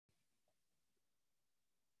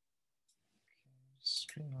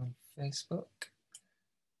On Facebook.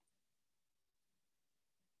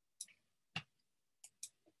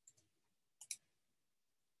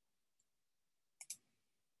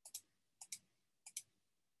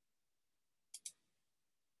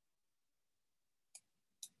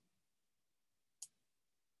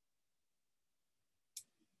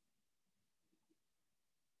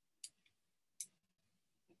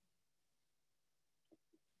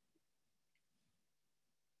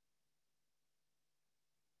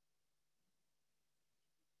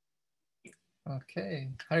 Okay,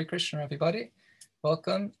 Hare Krishna, everybody.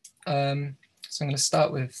 Welcome. So I'm going to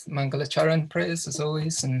start with Mangalacharan prayers as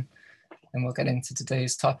always, and then we'll get into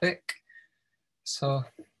today's topic. So,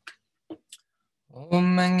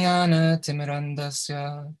 Om Mangyana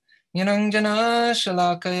Timirandasya Yananjana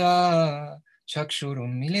Shalakaya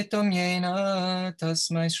Chakshurum Militum Yena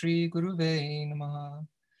Tasmai Shri Guruve Namaha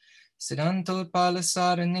Siddhanto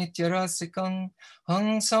Palasara Nityarasikang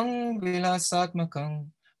Hang Sang Vilasatmakang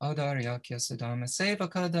Audaryakya Siddhama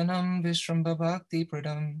Sevakadanam Vishramba Bhakti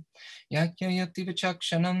Pradam Yakya Yukti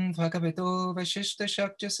Vichakshanam Bhagavato Vashishta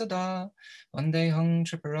Shakya Sada Vandehang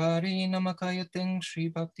Tripurari Namakayating Shri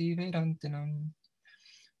Bhakti Vedantinam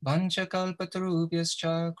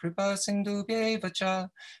Vanchakalpatarubhyascha Kripa Sindhubhyeva cha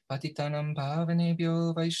Patitanam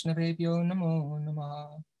Bhavanebhyo Vaishnavebhyo Namo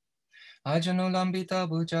Namaha Ajanulambita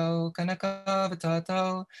bhujao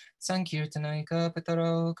kanakavatatao sankirtanaika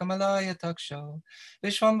pataro kamalaya taksho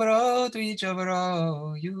Vishwambaro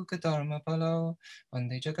dvijavaro yukadharma palo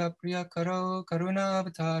Vande jagapriya karo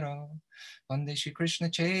karunavataro Vande Shri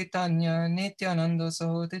Krishna Chaitanya Nityananda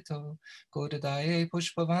Sahodito Godadaye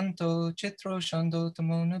Pushpavanto Chitro Shando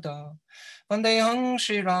Tamonuda Vande Hang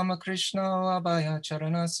Shri Ramakrishna Abhaya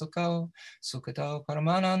Charana Sukhao Sukadao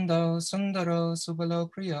Paramanando Sundaro Subalo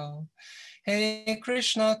Priyo Hey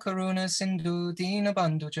Krishna Karuna Sindhu Dina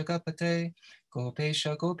Bandhu Jagapate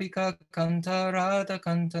Gopesha Gopika Kanta Radha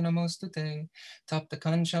Kanta Namostute Tapta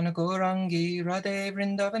Kanchana Gorangi Radhe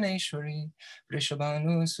Vrindavaneshwari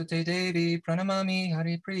Vrishabhanu Sute Devi Pranamami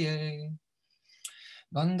Hari Priye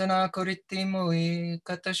Vandana Koriti Mui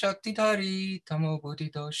Kata Shakti Dhari Tamo Buddhi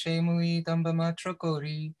Doshe Mui Damba Matra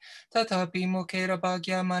Kori Tatapi Mukera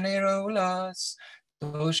Bhagya Manera Ulas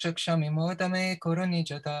Dosha Kshami Modame Korani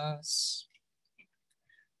Jadas.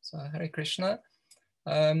 So Hare Krishna.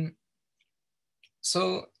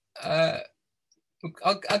 So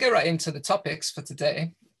I'll get right into the topics for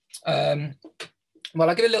today. Well,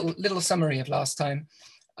 I'll give a little summary of last time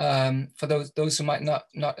for those who might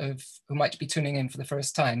who might be tuning in for the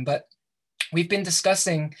first time. But we've been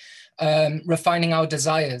discussing refining our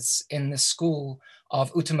desires in the school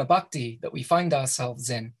of Uttama Bhakti that we find ourselves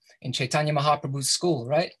in Chaitanya Mahaprabhu's school,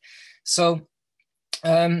 right? So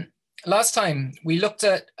last time we looked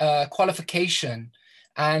at qualification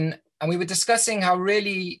and we were discussing how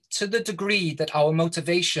really to the degree that our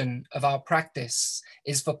motivation of our practice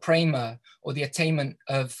is for prema or the attainment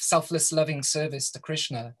of selfless loving service to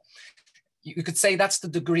Krishna, you could say that's the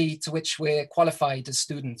degree to which we're qualified as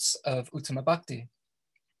students of Uttama Bhakti.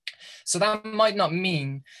 So that might not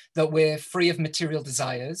mean that we're free of material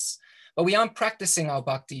desires, but we aren't practicing our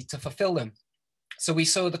bhakti to fulfill them. So we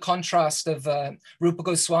saw the contrast of Rupa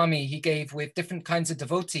Goswami he gave with different kinds of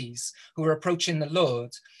devotees who were approaching the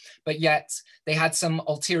Lord, but yet they had some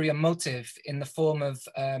ulterior motive in the form of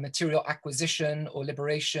material acquisition or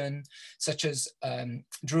liberation, such as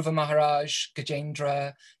Dhruva Maharaj,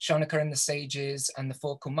 Gajendra, Shaunaka and the sages, and the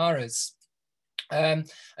four Kumaras. And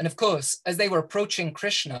of course, as they were approaching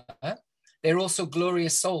Krishna, they're also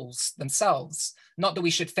glorious souls themselves. Not that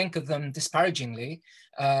we should think of them disparagingly,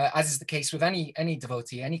 as is the case with any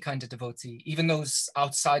devotee, any kind of devotee, even those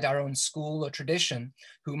outside our own school or tradition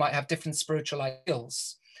who might have different spiritual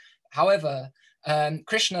ideals. However,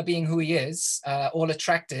 Krishna being who he is, all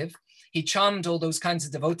attractive, he charmed all those kinds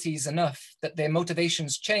of devotees enough that their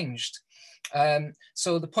motivations changed.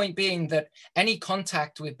 So the point being that any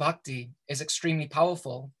contact with bhakti is extremely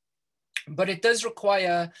powerful, but it does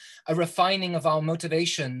require a refining of our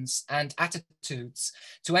motivations and attitudes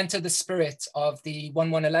to enter the spirit of the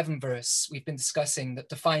 1.111 verse we've been discussing that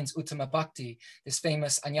defines Uttama Bhakti, this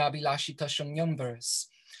famous Anyabhilashita Shunyam verse.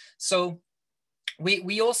 So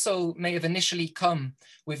we also may have initially come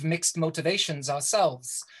with mixed motivations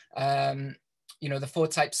ourselves. You know, the four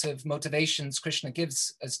types of motivations Krishna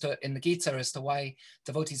gives in the Gita as to why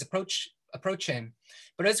devotees approach him.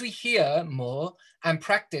 But as we hear more and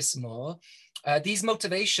practice more, these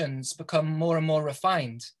motivations become more and more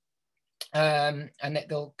refined, and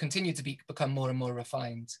they'll continue to become more and more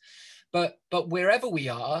refined. But wherever we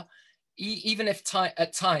are, even if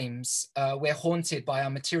at times we're haunted by our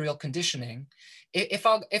material conditioning,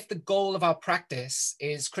 if the goal of our practice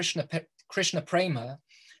is Krishna prema,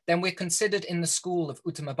 then we're considered in the school of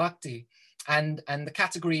Uttama Bhakti and the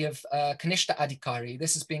category of Kanishta Adhikari.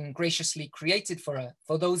 This has been graciously created for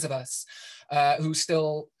those of us who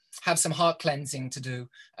still have some heart cleansing to do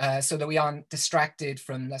so that we aren't distracted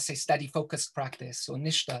from, let's say, steady focused practice or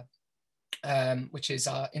Nishta, which is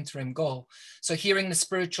our interim goal. So hearing the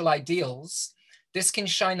spiritual ideals, this can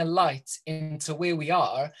shine a light into where we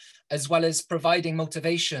are, as well as providing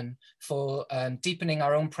motivation for deepening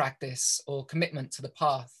our own practice or commitment to the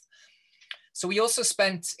path. So we also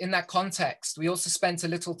spent, in that context, we also spent a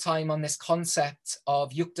little time on this concept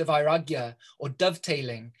of yukta vairagya, or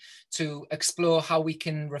dovetailing, to explore how we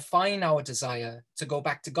can refine our desire to go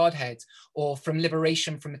back to Godhead, or from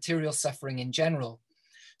liberation from material suffering in general.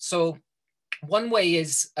 So one way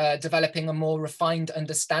is developing a more refined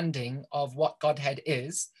understanding of what Godhead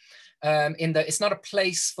is, in that it's not a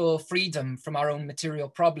place for freedom from our own material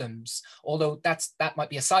problems, although that might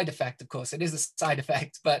be a side effect, of course, it is a side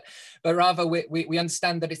effect, but rather we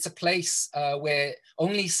understand that it's a place where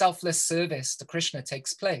only selfless service to Krishna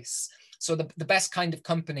takes place. So the best kind of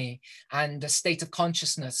company and a state of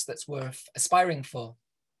consciousness that's worth aspiring for.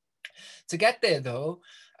 To get there, though,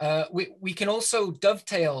 we can also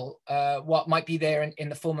dovetail what might be there in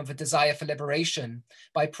the form of a desire for liberation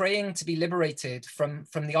by praying to be liberated from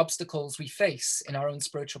the obstacles we face in our own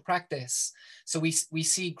spiritual practice. So we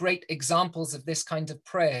see great examples of this kind of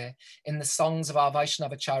prayer in the songs of our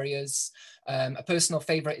Vaishnavacharyas. A personal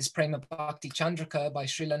favorite is Prema Bhakti Chandrika by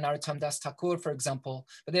Srila Narottam Das Thakur, for example.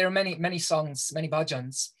 But there are many songs, many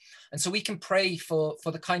bhajans. And so we can pray for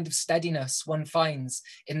the kind of steadiness one finds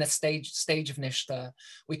in the stage of Nishta,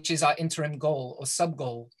 which is our interim goal or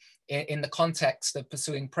sub-goal in the context of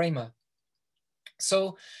pursuing prema.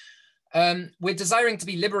 So we're desiring to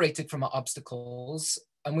be liberated from our obstacles,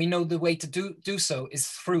 and we know the way to do so is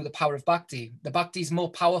through the power of bhakti. The bhakti is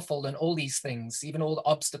more powerful than all these things, even all the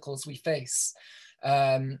obstacles we face.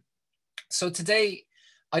 So today,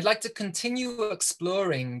 I'd like to continue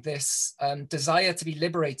exploring this desire to be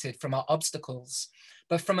liberated from our obstacles,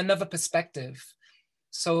 but from another perspective.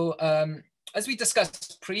 So as we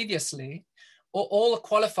discussed previously, all are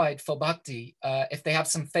qualified for bhakti if they have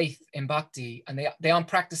some faith in bhakti, and they aren't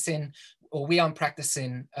practicing, or we aren't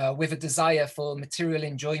practicing with a desire for material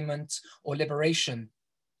enjoyment or liberation.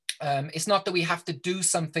 It's not that we have to do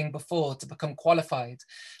something before to become qualified,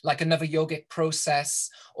 like another yogic process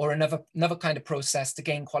or another kind of process to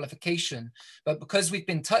gain qualification. But because we've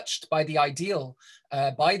been touched by the ideal,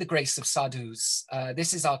 by the grace of sadhus,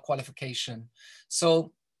 this is our qualification.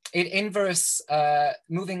 So in verse,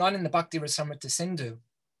 moving on in the Bhakti Rasamrita Sindhu,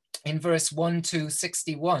 in verse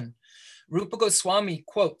 1-61, Rupa Goswami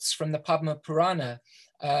quotes from the Padma Purana,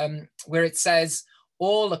 where it says,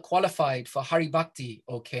 all are qualified for Hari Bhakti,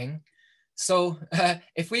 O King. So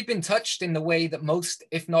if we've been touched in the way that most,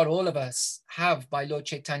 if not all of us, have by Lord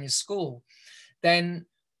Chaitanya's school, then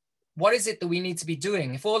what is it that we need to be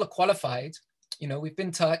doing? If all are qualified, we've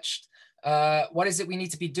been touched, what is it we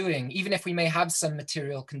need to be doing, even if we may have some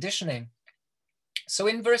material conditioning? So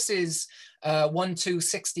in verses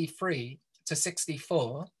 1-63 to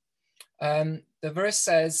 64, the verse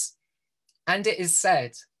says, and it is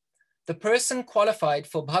said, the person qualified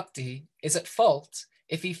for bhakti is at fault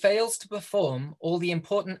if he fails to perform all the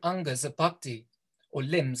important angas of bhakti, or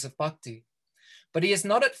limbs of bhakti. But he is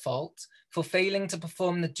not at fault for failing to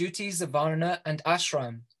perform the duties of varna and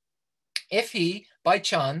ashram. If he, by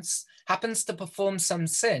chance, happens to perform some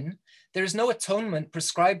sin, there is no atonement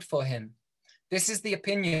prescribed for him. This is the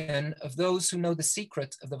opinion of those who know the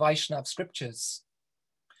secret of the Vaishnava scriptures.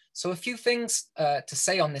 So a few things to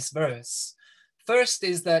say on this verse. First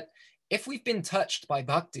is that if we've been touched by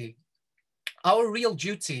bhakti, our real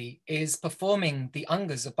duty is performing the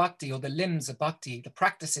angas of bhakti, or the limbs of bhakti, the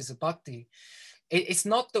practices of bhakti. It's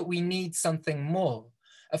not that we need something more.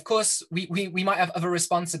 Of course, we might have other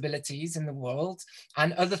responsibilities in the world,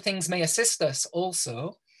 and other things may assist us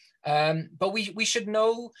also, but we should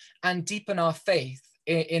know and deepen our faith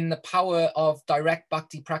in the power of direct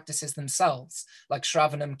bhakti practices themselves, like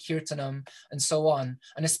Shravanam, Kirtanam, and so on,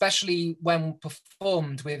 and especially when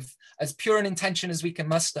performed with as pure an intention as we can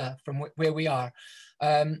muster from where we are.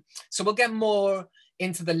 So we'll get more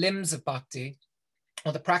into the limbs of bhakti,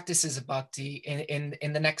 or the practices of bhakti,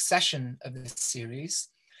 in the next session of this series.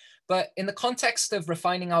 But in the context of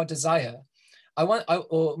refining our desire,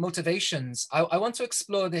 or motivations, I want to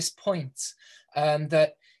explore this point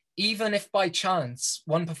that even if by chance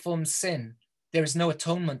one performs sin, there is no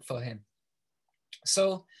atonement for him.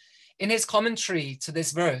 So in his commentary to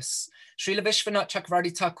this verse, Srila Vishwanath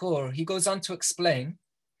Chakravarti Thakur, he goes on to explain,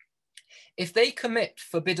 if they commit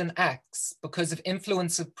forbidden acts because of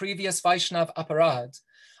influence of previous Vaishnav aparad,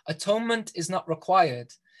 atonement is not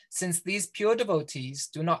required, since these pure devotees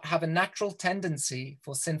do not have a natural tendency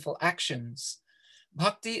for sinful actions.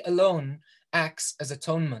 Bhakti alone acts as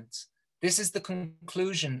atonement. This is the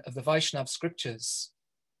conclusion of the Vaishnav scriptures.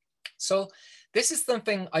 So this is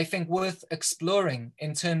something I think worth exploring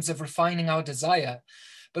in terms of refining our desire,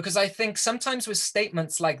 because I think sometimes with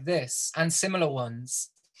statements like this and similar ones,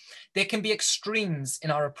 there can be extremes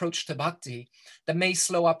in our approach to bhakti that may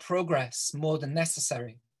slow our progress more than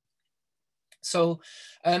necessary. So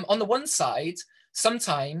on the one side,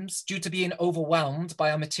 sometimes due to being overwhelmed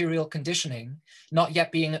by our material conditioning, not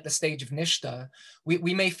yet being at the stage of nishta,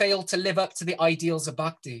 we may fail to live up to the ideals of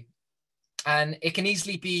bhakti. And it can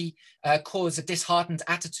easily be cause a disheartened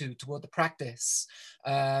attitude toward the practice.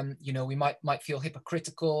 We might feel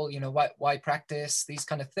hypocritical, why practice, these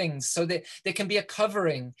kind of things. So there can be a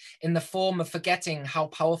covering in the form of forgetting how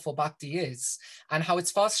powerful bhakti is and how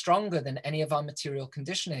it's far stronger than any of our material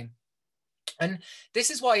conditioning. And this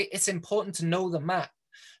is why it's important to know the map.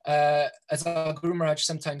 As our Guru Maharaj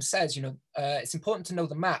sometimes says, it's important to know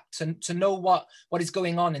the map, to know what is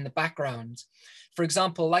going on in the background. For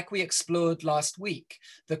example, like we explored last week,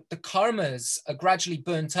 the karmas are gradually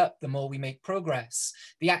burnt up the more we make progress.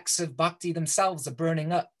 The acts of bhakti themselves are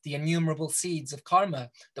burning up the innumerable seeds of karma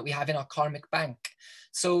that we have in our karmic bank.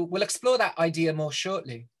 So we'll explore that idea more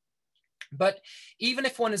shortly. But even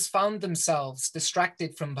if one has found themselves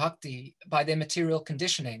distracted from bhakti by their material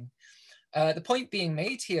conditioning, the point being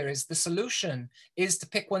made here is the solution is to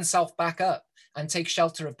pick oneself back up and take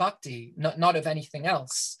shelter of bhakti, not of anything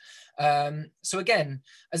else. So again,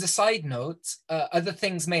 as a side note, other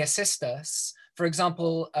things may assist us. For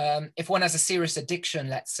example, if one has a serious addiction,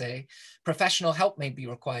 let's say, professional help may be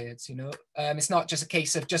required. It's not just a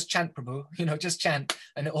case of just chant, Prabhu, just chant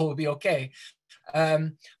and it all will be okay.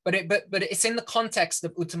 But it's in the context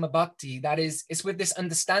of Uttama Bhakti, that is, it's with this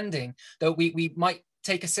understanding that we might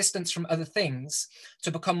take assistance from other things to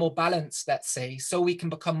become more balanced, let's say, so we can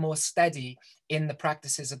become more steady in the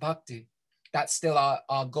practices of bhakti. That's still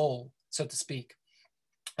our goal, so to speak.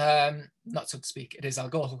 Not so to speak, it is our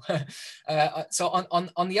goal. So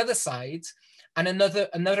on the other side, and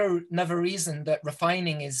another reason that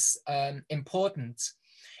refining is important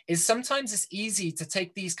is sometimes it's easy to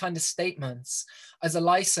take these kind of statements as a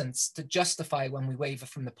license to justify when we waver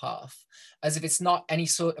from the path, as if it's not any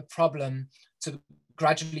sort of problem to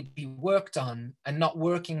gradually be worked on and not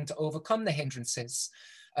working to overcome the hindrances.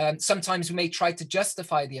 Sometimes we may try to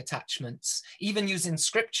justify the attachments, even using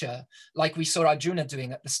scripture, like we saw Arjuna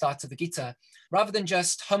doing at the start of the Gita, rather than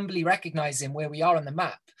just humbly recognizing where we are on the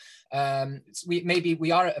map. Maybe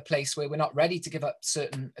we are at a place where we're not ready to give up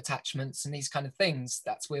certain attachments and these kind of things.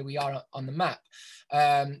 That's where we are on the map.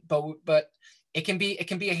 But it can be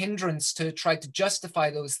a hindrance to try to justify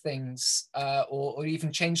those things or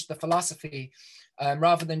even change the philosophy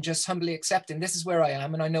rather than just humbly accepting this is where I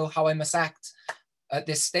am and I know how I must act at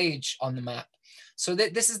this stage on the map. So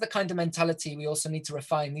this is the kind of mentality we also need to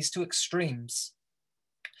refine, these two extremes.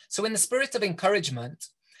 So in the spirit of encouragement,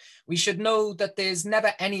 we should know that there's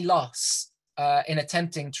never any loss in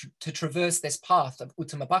attempting to traverse this path of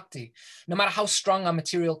Uttama Bhakti, no matter how strong our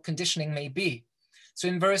material conditioning may be. So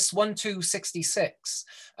in verse 1266,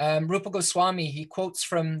 Rupa Goswami, he quotes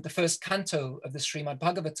from the first canto of the Srimad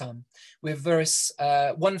Bhagavatam with verse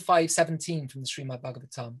 1517 from the Srimad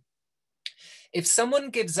Bhagavatam. If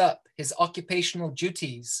someone gives up his occupational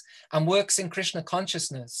duties and works in Krishna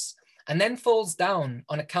consciousness and then falls down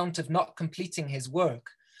on account of not completing his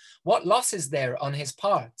work, what loss is there on his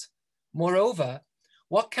part? Moreover,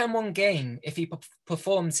 what can one gain if he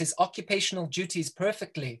performs his occupational duties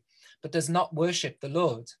perfectly but does not worship the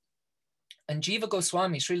Lord? And Jiva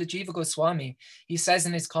Goswami, Srila Jiva Goswami, he says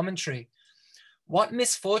in his commentary, what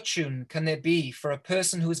misfortune can there be for a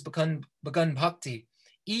person who has begun bhakti,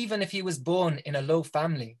 even if he was born in a low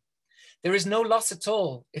family? There is no loss at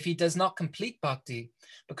all if he does not complete bhakti,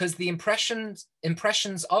 because the impressions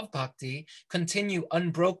of bhakti continue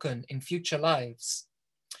unbroken in future lives.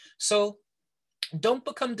 So don't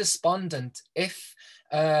become despondent if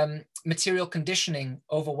material conditioning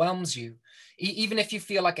overwhelms you. Even if you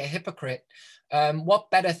feel like a hypocrite,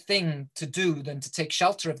 what better thing to do than to take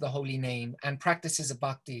shelter of the holy name and practices of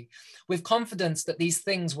bhakti with confidence that these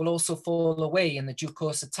things will also fall away in the due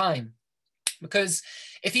course of time. Because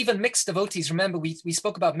if even mixed devotees, remember we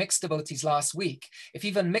spoke about mixed devotees last week, if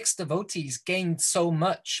even mixed devotees gained so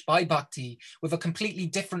much by bhakti with a completely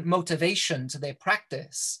different motivation to their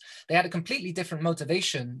practice, they had a completely different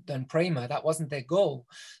motivation than prema, that wasn't their goal.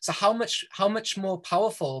 So how much more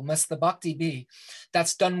powerful must the bhakti be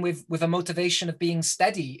that's done with a motivation of being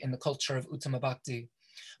steady in the culture of Uttama Bhakti?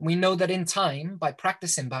 We know that in time, by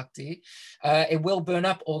practicing bhakti, it will burn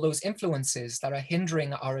up all those influences that are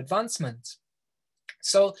hindering our advancement.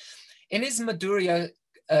 So in his Madhurya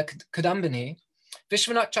Kadambini,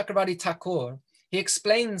 Vishwanath Chakravarti Thakur, he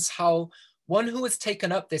explains how one who has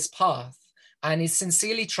taken up this path and is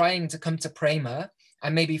sincerely trying to come to prema,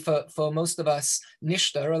 and maybe for most of us,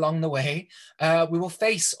 nishta along the way, we will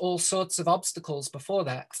face all sorts of obstacles before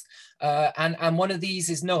that. And one of these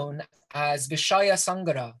is known as Vishaya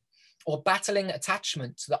Sangara, or battling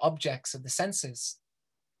attachment to the objects of the senses.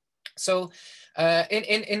 So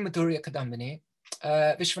in Madhurya Kadambini,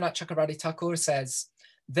 Vishwanath Chakravarti Thakur says,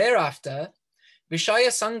 thereafter, Vishaya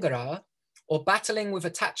Sangara, or battling with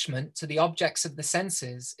attachment to the objects of the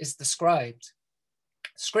senses, is described.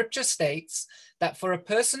 Scripture states that for a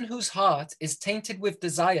person whose heart is tainted with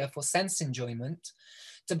desire for sense enjoyment,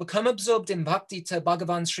 to become absorbed in bhakti to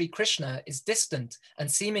Bhagavan Sri Krishna is distant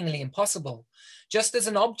and seemingly impossible, just as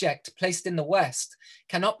an object placed in the west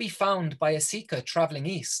cannot be found by a seeker traveling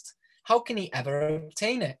east. How can he ever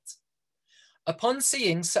obtain it? Upon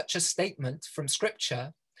seeing such a statement from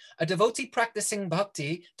scripture, a devotee practicing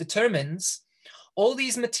bhakti determines all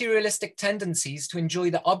these materialistic tendencies to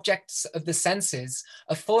enjoy the objects of the senses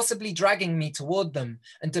are forcibly dragging me toward them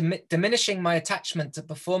and diminishing my attachment to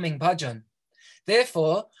performing bhajan.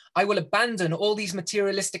 Therefore, I will abandon all these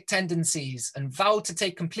materialistic tendencies and vow to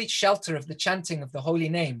take complete shelter of the chanting of the holy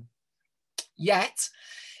name. Yet,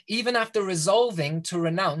 even after resolving to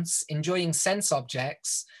renounce enjoying sense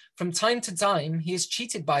objects, from time to time he is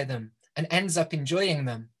cheated by them and ends up enjoying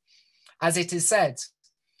them. As it is said,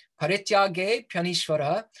 Parityage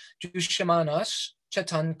Pyanishvara Jushamanas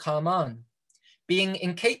Chatan Kaman. Being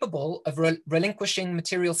incapable of relinquishing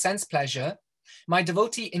material sense pleasure, my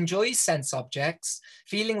devotee enjoys sense objects,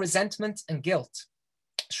 feeling resentment and guilt.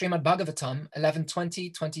 Srimad Bhagavatam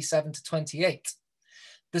 11:20, 27 to 28.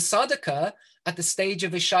 The sadhaka at the stage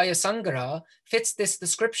of Vishaya Sangara fits this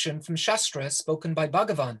description from Shastra spoken by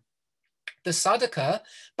Bhagavan. The sadhaka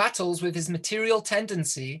battles with his material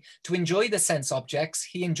tendency to enjoy the sense objects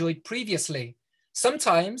he enjoyed previously.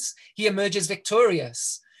 Sometimes he emerges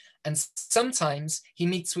victorious, and sometimes he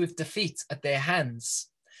meets with defeat at their hands.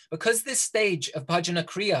 Because this stage of bhajana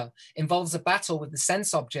kriya involves a battle with the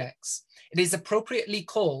sense objects, it is appropriately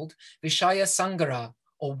called Vishaya Sangara,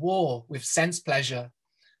 or war with sense pleasure.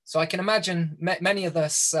 So I can imagine many of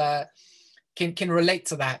us can relate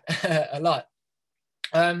to that a lot.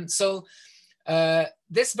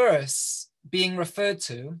 This verse being referred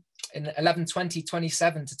to in 11:20,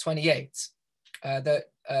 27 to 28, that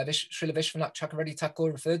Srila Vishwanath Chakravarti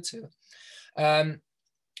Thakur referred to,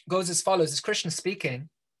 goes as follows. Is Krishna speaking?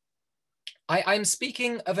 I'm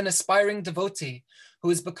speaking of an aspiring devotee who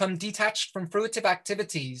has become detached from fruitive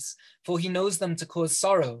activities, for he knows them to cause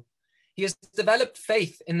sorrow. He has developed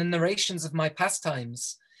faith in the narrations of my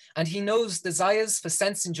pastimes, and he knows desires for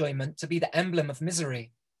sense enjoyment to be the emblem of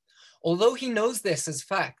misery. Although he knows this as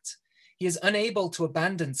fact, he is unable to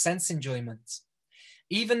abandon sense enjoyment.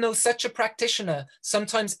 Even though such a practitioner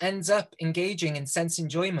sometimes ends up engaging in sense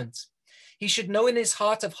enjoyment, he should know in his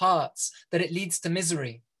heart of hearts that it leads to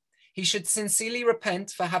misery. He should sincerely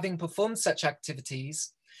repent for having performed such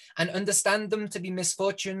activities and understand them to be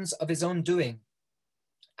misfortunes of his own doing.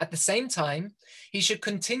 At the same time, he should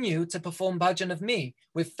continue to perform bhajan of me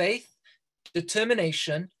with faith,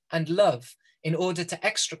 determination, and love in order to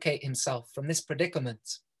extricate himself from this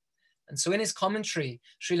predicament. And so in his commentary,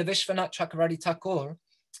 Srila Vishwanath Chakravarti Thakur,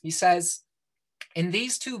 he says, in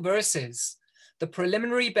these two verses, the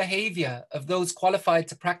preliminary behavior of those qualified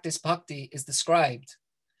to practice bhakti is described.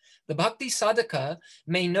 The bhakti sadhaka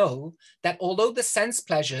may know that although the sense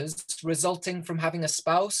pleasures resulting from having a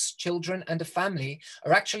spouse, children, and a family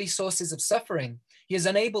are actually sources of suffering, he is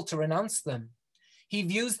unable to renounce them. He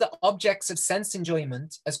views the objects of sense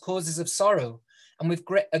enjoyment as causes of sorrow, and with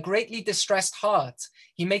a greatly distressed heart,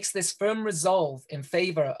 he makes this firm resolve in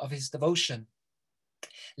favor of his devotion.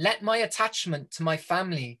 Let my attachment to my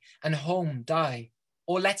family and home die,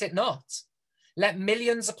 or let it not. Let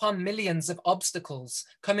millions upon millions of obstacles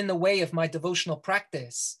come in the way of my devotional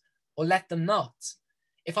practice, or let them not.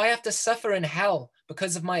 If I have to suffer in hell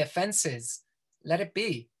because of my offenses, let it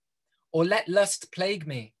be, or let lust plague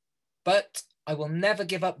me, but I will never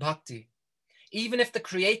give up bhakti. Even if the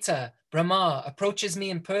creator, Brahma, approaches me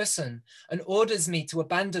in person and orders me to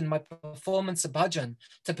abandon my performance of bhajan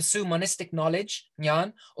to pursue monistic knowledge,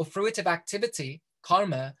 jnana, or fruitive activity,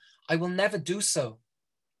 karma, I will never do so.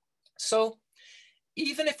 So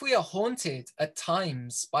even if we are haunted at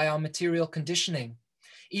times by our material conditioning,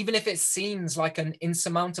 even if it seems like an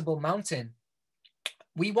insurmountable mountain,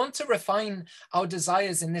 we want to refine our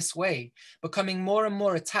desires in this way, becoming more and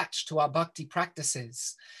more attached to our bhakti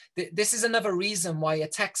practices. This is another reason why a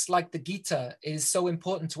text like the Gita is so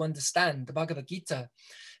important to understand, the Bhagavad Gita.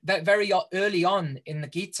 That very early on in the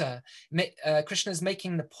Gita, Krishna is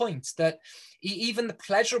making the point that even the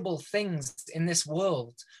pleasurable things in this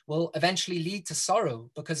world will eventually lead to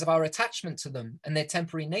sorrow because of our attachment to them and their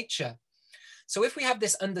temporary nature. So if we have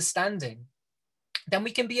this understanding, then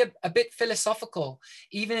we can be a bit philosophical,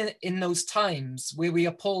 even in those times where we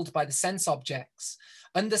are pulled by the sense objects,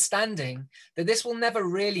 understanding that this will never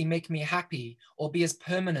really make me happy or be as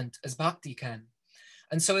permanent as bhakti can.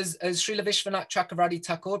 And so as Srila Vishwanath Chakravarti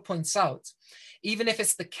Thakur points out, even if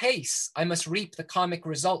it's the case, I must reap the karmic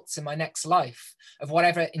results in my next life of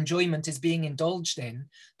whatever enjoyment is being indulged in,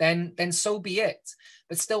 then so be it.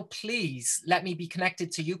 But still, please let me be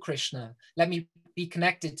connected to you, Krishna. Let me be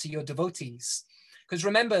connected to your devotees. Because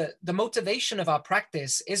remember, the motivation of our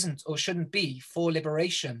practice isn't or shouldn't be for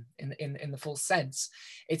liberation in the full sense.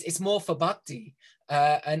 It's more for bhakti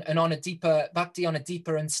and on a deeper bhakti on a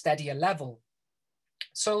deeper and steadier level.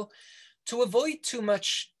 So to avoid too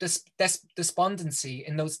much despondency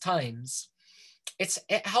in those times,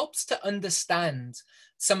 it helps to understand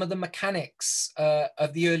some of the mechanics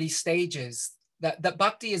of the early stages, that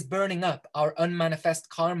bhakti is burning up our unmanifest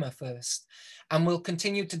karma first, and will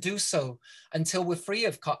continue to do so until we're free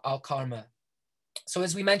of our karma. So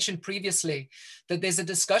as we mentioned previously, that there's a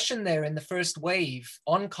discussion there in the first wave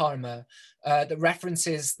on karma that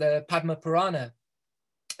references the Padma Purana,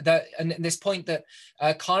 and this point that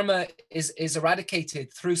karma is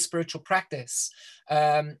eradicated through spiritual practice,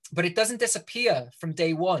 but it doesn't disappear from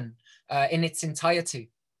day one in its entirety.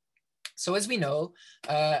 So as we know,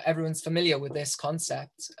 everyone's familiar with this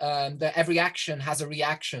concept, that every action has a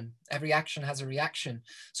reaction. Every action has a reaction.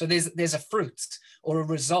 So there's a fruit or a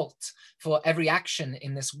result for every action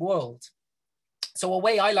in this world. So a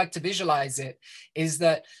way I like to visualize it is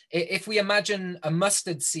that if we imagine a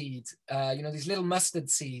mustard seed, these little mustard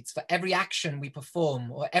seeds, for every action we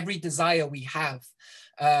perform or every desire we have,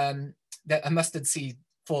 that a mustard seed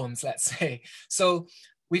forms, let's say. So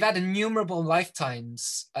we've had innumerable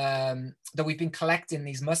lifetimes that we've been collecting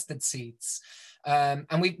these mustard seeds. And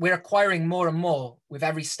we're acquiring more and more with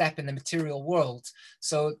every step in the material world.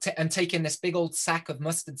 So, and taking this big old sack of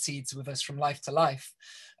mustard seeds with us from life to life.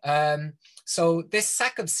 So this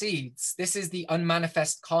sack of seeds, this is the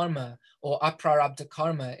unmanifest karma, or aprarabdha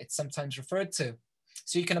karma, it's sometimes referred to.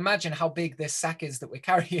 So you can imagine how big this sack is that we're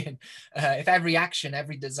carrying, if every action,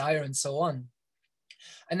 every desire, and so on.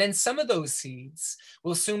 And then some of those seeds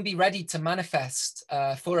will soon be ready to manifest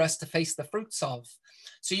for us to face the fruits of.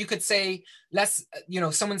 So you could say,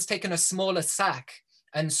 someone's taken a smaller sack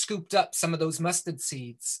and scooped up some of those mustard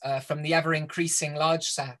seeds from the ever increasing large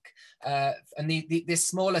sack. And this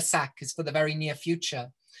smaller sack is for the very near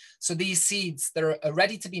future. So these seeds that are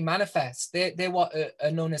ready to be manifest, they're what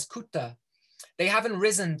are known as kutta. They haven't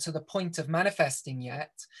risen to the point of manifesting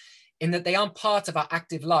yet, in that they aren't part of our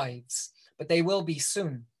active lives, but they will be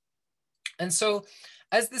soon. And so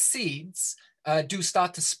as the seeds do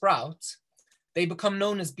start to sprout, they become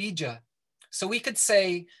known as bija. So we could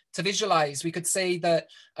say, to visualize, we could say that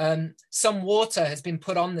some water has been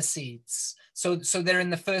put on the seeds. So they're in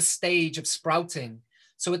the first stage of sprouting.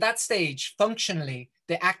 So at that stage, functionally,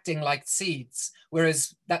 they're acting like seeds,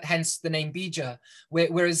 hence the name bija,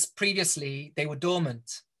 whereas previously they were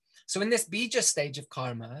dormant. So in this bija stage of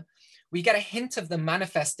karma, we get a hint of them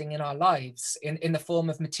manifesting in our lives in the form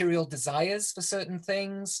of material desires for certain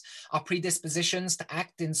things, our predispositions to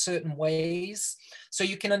act in certain ways. So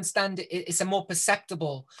you can understand it's a more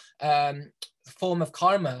perceptible form of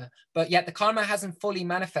karma, but yet the karma hasn't fully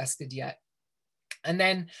manifested yet. And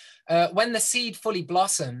then when the seed fully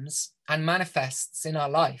blossoms and manifests in our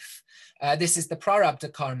life, this is the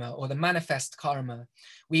prarabdha karma, or the manifest karma.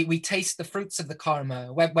 We taste the fruits of the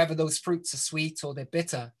karma, whether those fruits are sweet or they're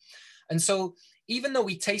bitter. And so even though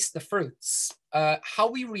we taste the fruits,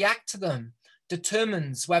 how we react to them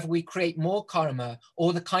determines whether we create more karma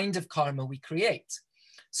or the kind of karma we create.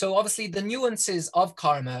 So obviously the nuances of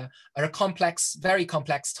karma are a complex, very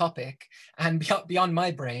complex topic and beyond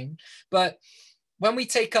my brain. But when we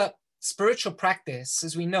take up spiritual practice,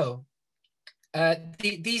 as we know,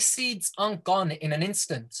 these seeds aren't gone in an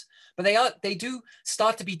instant, but they do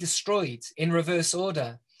start to be destroyed in reverse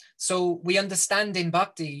order. So we understand in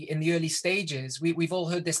bhakti in the early stages, we've all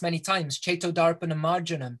heard this many times, Cheto Darpana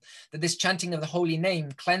Marjanam, that this chanting of the holy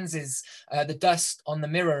name cleanses the dust on the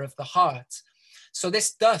mirror of the heart. So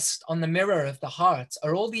this dust on the mirror of the heart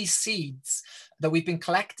are all these seeds that we've been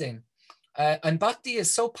collecting. And bhakti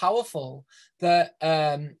is so powerful that,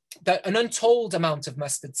 that an untold amount of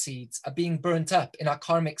mustard seeds are being burnt up in our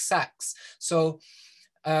karmic sacks. So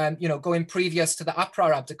going previous to the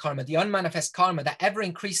aprarabdha karma, the unmanifest karma, that ever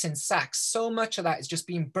increasing sack, so much of that is just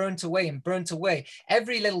being burnt away and burnt away.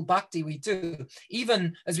 Every little bhakti we do,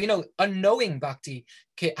 even as we know, unknowing bhakti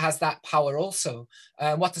has that power also.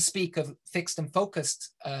 What to speak of fixed and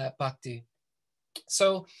focused bhakti.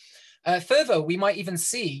 So further, we might even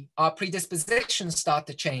see our predispositions start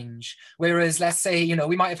to change. Whereas, let's say,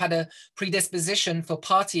 we might have had a predisposition for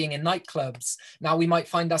partying in nightclubs. Now we might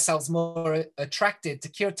find ourselves more attracted to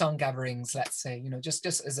kirtan gatherings, let's say, just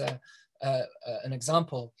as an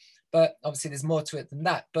example. But obviously there's more to it than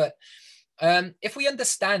that. But if we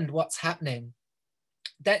understand what's happening,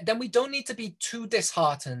 then we don't need to be too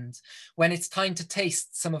disheartened when it's time to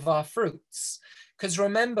taste some of our fruits. Because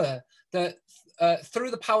remember that through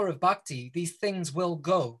the power of bhakti, these things will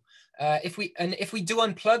go. If we do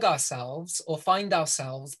unplug ourselves or find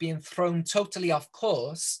ourselves being thrown totally off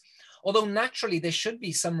course, although naturally there should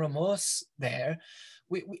be some remorse there,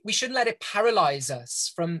 we shouldn't let it paralyze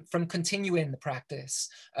us from continuing the practice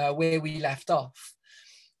where we left off.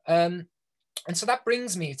 And so that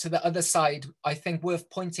brings me to the other side, I think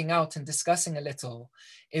worth pointing out and discussing a little,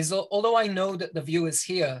 is although I know that the viewers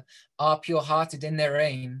here are pure-hearted in their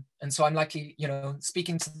aim, and so I'm likely,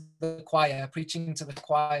 speaking to the choir, preaching to the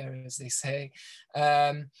choir, as they say,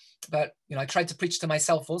 but, I tried to preach to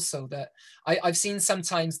myself also that I've seen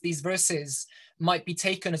sometimes these verses might be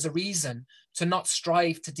taken as a reason to not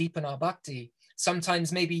strive to deepen our bhakti.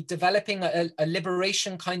 Sometimes maybe developing a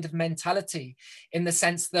liberation kind of mentality in the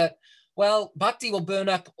sense that, well, bhakti will burn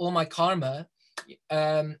up all my karma,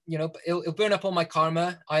 it'll burn up all my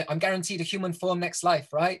karma. I'm guaranteed a human form next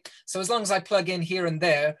life, right? So as long as I plug in here and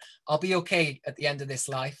there, I'll be okay at the end of this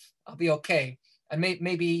life. I'll be okay. And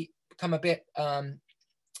maybe become a bit,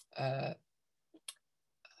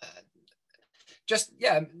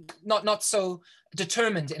 not so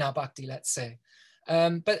determined in our bhakti, let's say.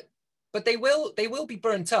 But they will be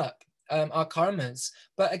burnt up. Our karmas,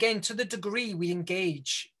 but again, to the degree we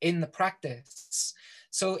engage in the practice.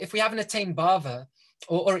 So if we haven't attained bhava,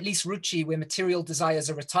 or at least ruchi, where material desires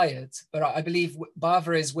are retired, but I believe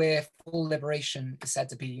bhava is where full liberation is said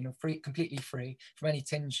to be, free, completely free from any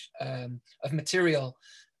tinge of material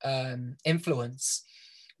influence,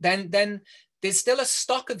 then there's still a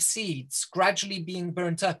stock of seeds gradually being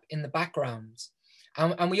burnt up in the background.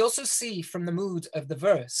 And we also see from the mood of the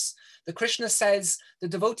verse that Krishna says the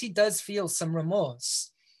devotee does feel some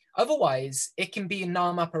remorse. Otherwise, it can be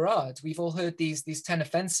namaparad. We've all heard these 10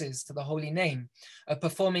 offenses to the holy name, of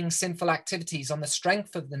performing sinful activities on the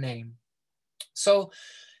strength of the name. So,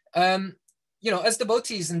 as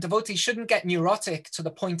devotees, and devotees shouldn't get neurotic to the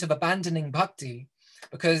point of abandoning bhakti,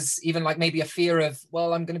 because even like maybe a fear of,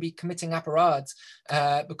 well, I'm going to be committing aparad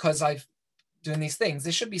because I've doing these things.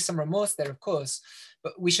 There should be some remorse there, of course,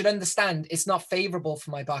 but we should understand it's not favorable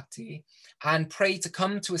for my bhakti, and pray to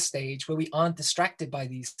come to a stage where we aren't distracted by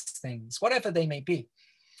these things, whatever they may be.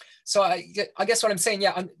 So I guess what I'm saying,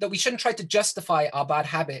 that we shouldn't try to justify our bad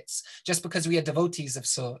habits just because we are devotees of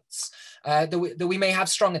sorts, that we may have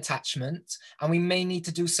strong attachment and we may need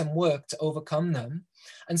to do some work to overcome them.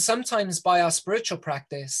 And sometimes by our spiritual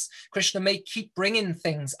practice, Krishna may keep bringing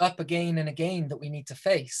things up again and again that we need to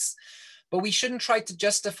face. But we shouldn't try to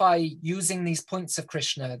justify using these points of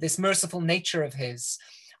Krishna, this merciful nature of his,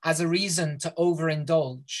 as a reason to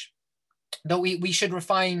overindulge. Though we should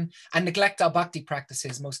refine and neglect our bhakti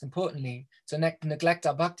practices, most importantly, to neglect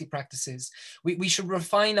our bhakti practices. We should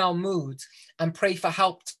refine our mood and pray for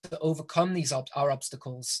help to overcome our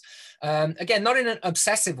obstacles. Again, not in an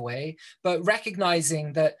obsessive way, but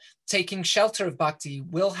recognizing that taking shelter of bhakti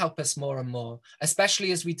will help us more and more,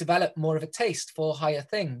 especially as we develop more of a taste for higher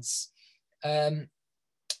things.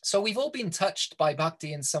 So we've all been touched by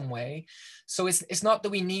bhakti in some way. So it's not that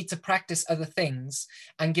we need to practice other things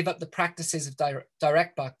and give up the practices of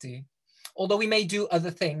direct bhakti, although we may do other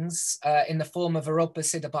things in the form of Aropa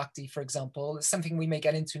Siddha Bhakti, for example. It's something we may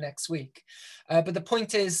get into next week. But the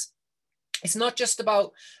point is, It's not just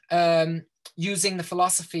about using the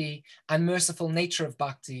philosophy and merciful nature of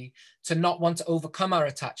bhakti to not want to overcome our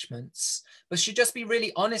attachments, but should just be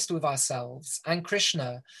really honest with ourselves and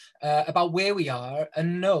Krishna about where we are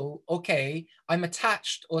and know, okay, I'm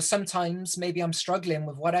attached, or sometimes maybe I'm struggling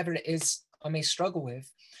with whatever it is I may struggle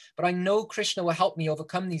with, but I know Krishna will help me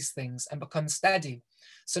overcome these things and become steady.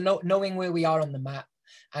 So knowing where we are on the map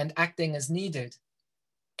and acting as needed.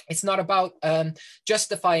 It's not about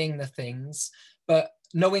justifying the things, but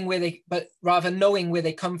rather knowing where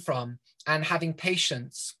they come from and having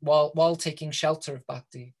patience while taking shelter of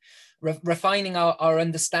bhakti, refining our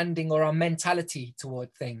understanding or our mentality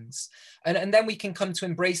toward things. And then we can come to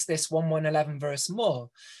embrace this 1:11 verse more,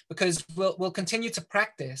 because we'll continue to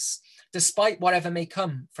practice despite whatever may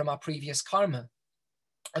come from our previous karma.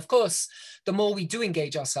 Of course, the more we do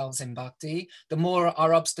engage ourselves in bhakti, the more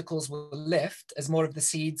our obstacles will lift as more of the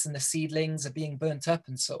seeds and the seedlings are being burnt up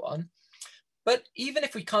and so on. But even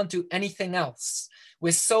if we can't do anything else,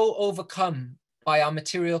 we're so overcome by our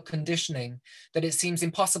material conditioning that it seems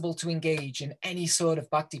impossible to engage in any sort of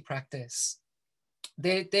bhakti practice.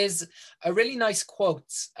 There's a really nice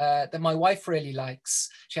quote that my wife really likes.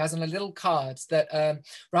 She has on a little card that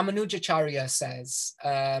Ramanujacharya says,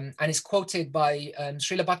 and is quoted by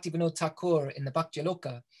Srila Bhaktivinoda Thakur in the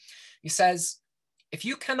Bhakti-aloka. He says, if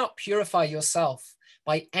you cannot purify yourself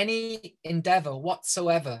by any endeavor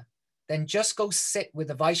whatsoever, then just go sit with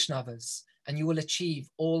the Vaishnavas and you will achieve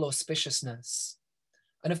all auspiciousness.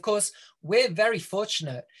 And of course, we're very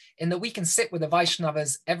fortunate in that we can sit with the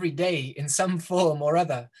Vaishnavas every day in some form or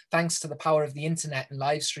other, thanks to the power of the internet and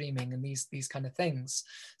live streaming and these kind of things.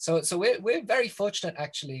 So we're very fortunate,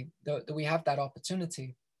 actually, that we have that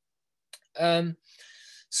opportunity.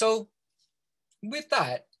 So with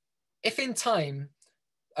that, if in time,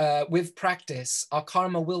 with practice, our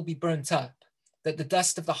karma will be burnt up, that the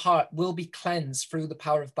dust of the heart will be cleansed through the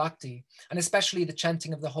power of bhakti, and especially the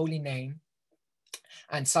chanting of the holy name,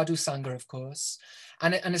 and sadhu sangha, of course,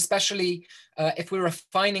 and especially if we're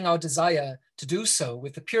refining our desire to do so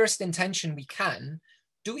with the purest intention we can,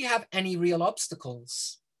 do we have any real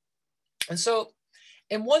obstacles? And so,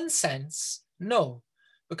 in one sense, no,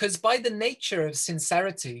 because by the nature of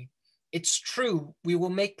sincerity, it's true we will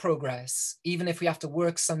make progress, even if we have to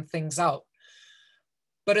work some things out.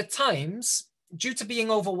 But at times, due to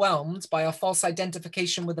being overwhelmed by our false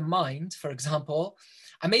identification with the mind, for example,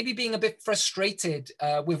 and maybe being a bit frustrated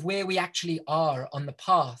with where we actually are on the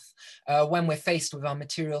path when we're faced with our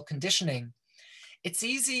material conditioning, it's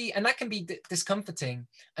easy, and that can be discomforting,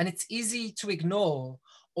 and it's easy to ignore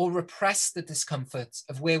or repress the discomfort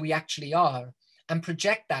of where we actually are and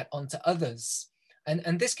project that onto others.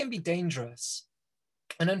 And this can be dangerous.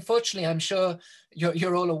 And unfortunately, I'm sure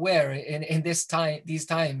you're all aware in these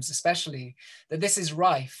times, especially, that this is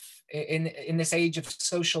rife in this age of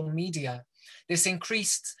social media. This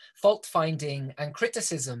increased fault finding and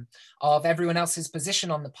criticism of everyone else's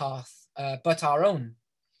position on the path, but our own.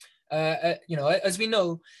 As we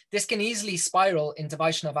know, this can easily spiral into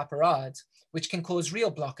Vaishnava aparad, which can cause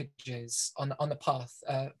real blockages on the path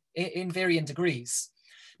in varying degrees.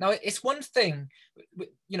 Now, it's one thing,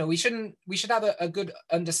 we should have a good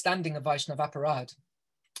understanding of Vaishnava aparad,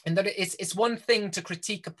 and that it's one thing to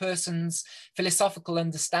critique a person's philosophical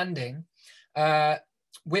understanding,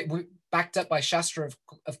 backed up by Shastra,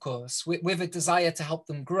 of course, with a desire to help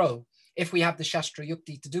them grow, if we have the Shastra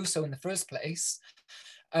Yukti to do so in the first place,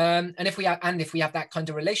 and if we have that kind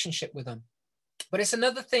of relationship with them. But it's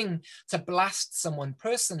another thing to blast someone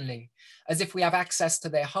personally, as if we have access to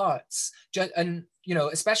their hearts. And,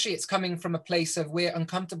 especially it's coming from a place of we're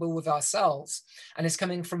uncomfortable with ourselves, and it's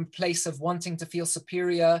coming from a place of wanting to feel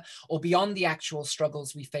superior or beyond the actual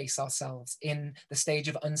struggles we face ourselves in the stage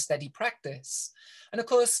of unsteady practice. And of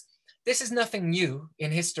course, this is nothing new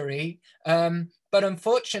in history, but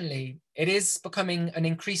unfortunately, it is becoming an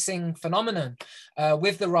increasing phenomenon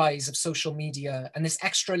with the rise of social media and this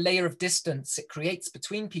extra layer of distance it creates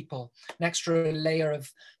between people, an extra layer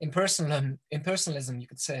of impersonalism, you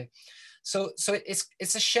could say. So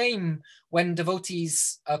it's a shame when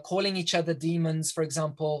devotees are calling each other demons, for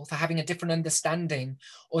example, for having a different understanding,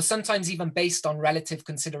 or sometimes even based on relative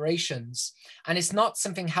considerations. And it's not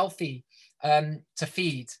something healthy to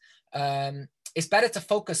feed. It's better to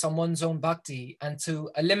focus on one's own bhakti and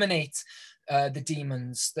to eliminate the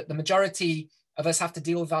demons that the majority of us have to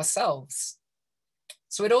deal with ourselves.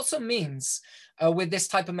 So it also means with this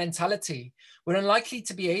type of mentality, we're unlikely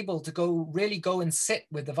to be able to really go and sit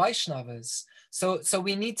with the Vaishnavas. So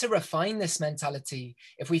we need to refine this mentality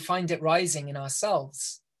if we find it rising in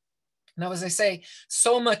ourselves. Now, as I say,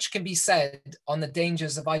 so much can be said on the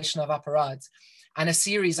dangers of Vaishnava aparad. And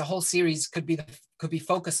a whole series could be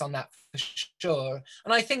focused on that for sure.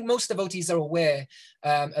 And I think most devotees are aware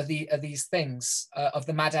of these things, of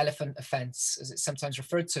the mad elephant offense, as it's sometimes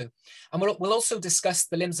referred to. And we'll also discuss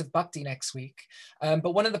the limbs of bhakti next week.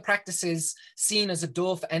 But one of the practices seen as a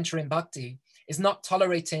door for entering bhakti is not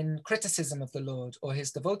tolerating criticism of the Lord or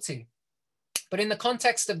his devotee. But in the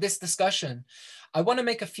context of this discussion, I want to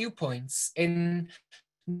make a few points in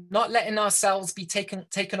not letting ourselves be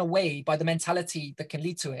taken away by the mentality that can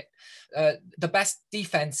lead to it. The best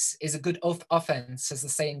defense is a good offense, as the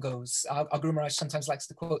saying goes. Our Guru Maharaj sometimes likes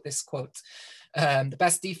to quote this quote. The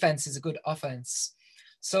best defense is a good offense.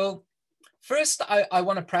 So first, I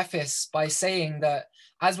want to preface by saying that,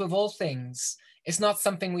 as with all things, it's not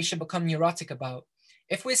something we should become neurotic about.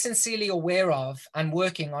 If we're sincerely aware of and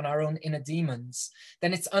working on our own inner demons,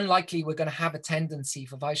 then it's unlikely we're going to have a tendency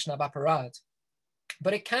for Vaishnava aparad.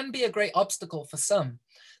 But it can be a great obstacle for some.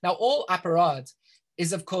 Now, all aparad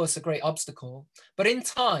is, of course, a great obstacle, but in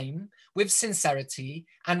time, with sincerity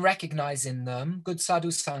and recognizing them, good sadhu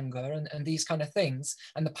sangha and these kind of things,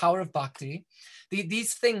 and the power of bhakti,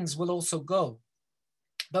 these things will also go.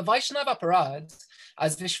 But Vaishnava aparad,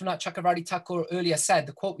 as Vishwanath Chakravarti Thakur earlier said,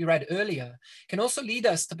 the quote we read earlier, can also lead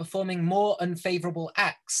us to performing more unfavorable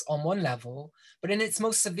acts on one level, but in its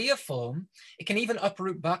most severe form, it can even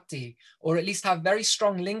uproot bhakti, or at least have very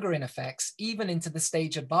strong lingering effects, even into the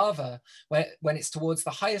stage of bhava, when it's towards the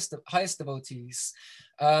highest devotees.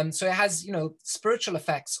 So it has, spiritual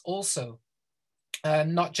effects also,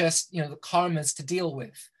 not just, the karmas to deal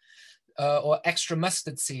with. Or extra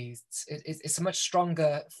mustard seeds. It's a much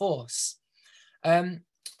stronger force. And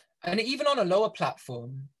even on a lower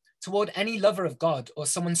platform, toward any lover of God or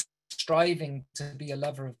someone striving to be a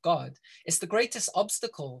lover of God, it's the greatest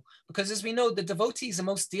obstacle, because as we know, the devotees are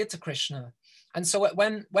most dear to Krishna. And so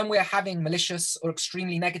when we're having malicious or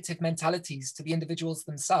extremely negative mentalities to the individuals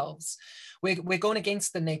themselves, we're going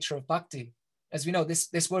against the nature of bhakti. As we know,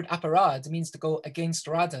 this word aparad means to go against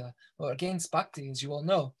Radha or against bhakti, as you all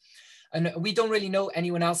know. And we don't really know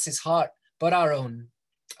anyone else's heart but our own.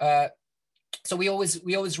 So we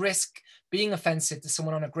always risk being offensive to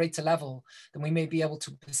someone on a greater level than we may be able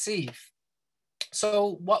to perceive.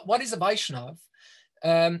 So what is a Vaishnav?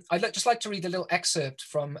 I'd just like to read a little excerpt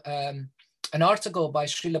from an article by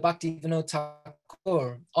Srila Bhaktivinoda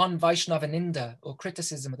Thakur on Vaishnava Ninda, or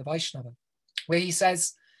criticism of the Vaishnava, where he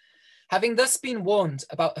says, having thus been warned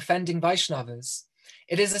about offending Vaishnavas,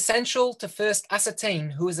 it is essential to first ascertain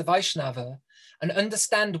who is a Vaishnava and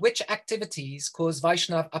understand which activities cause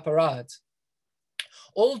Vaishnav aparad.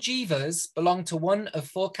 All jivas belong to one of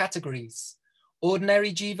four categories: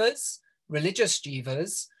 ordinary jivas, religious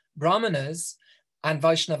jivas, brahmanas, and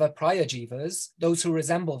Vaishnava praya jivas, those who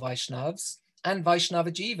resemble Vaishnavas, and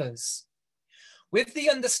Vaishnava jivas. With the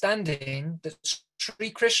understanding that Sri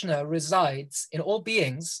Krishna resides in all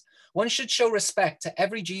beings, one should show respect to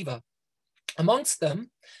every jiva. Amongst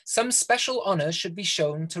them, some special honor should be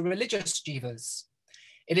shown to religious jivas.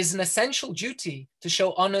 It is an essential duty to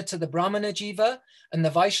show honor to the Brahmana jiva and the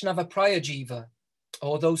Vaishnava praya jiva,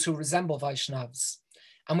 or those who resemble Vaishnavas.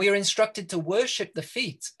 And we are instructed to worship the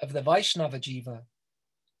feet of the Vaishnava jiva.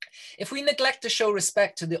 If we neglect to show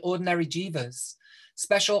respect to the ordinary jivas,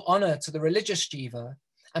 special honor to the religious jiva,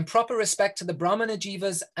 and proper respect to the Brahmana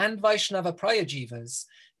jivas and Vaishnava praya jivas,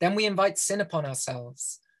 then we invite sin upon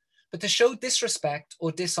ourselves. But to show disrespect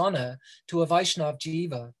or dishonor to a Vaishnav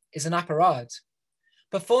jiva is an aparad.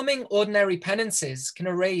 Performing ordinary penances can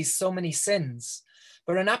erase so many sins,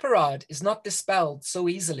 but an aparad is not dispelled so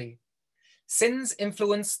easily. Sins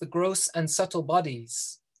influence the gross and subtle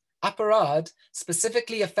bodies. Aparad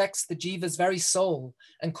specifically affects the jiva's very soul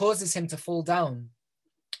and causes him to fall down.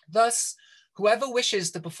 Thus, whoever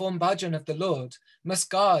wishes to perform bhajan of the Lord must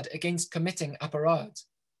guard against committing aparad.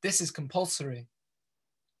 This is compulsory.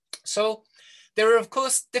 So there are, of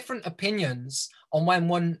course, different opinions on when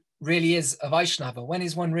one really is a Vaishnava. When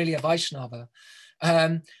is one really a Vaishnava?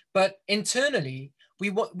 But internally,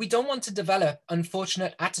 we don't want to develop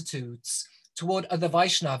unfortunate attitudes toward other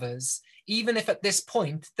Vaishnavas, even if at this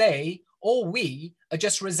point they or we are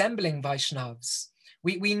just resembling Vaishnavas.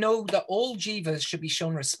 We know that all jivas should be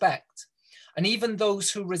shown respect. And even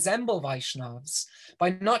those who resemble Vaishnavas,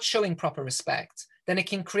 by not showing proper respect, then it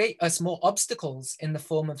can create us more obstacles in the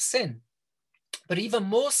form of sin. But even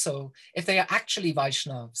more so if they are actually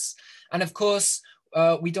Vaishnavas. And of course,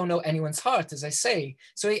 we don't know anyone's heart, as I say.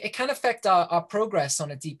 So it can affect our progress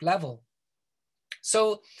on a deep level.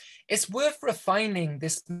 So it's worth refining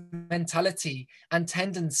this mentality and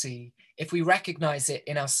tendency if we recognize it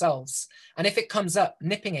in ourselves. And if it comes up,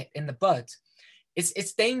 nipping it in the bud.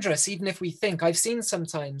 It's dangerous, even if we think. I've seen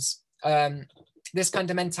sometimes this kind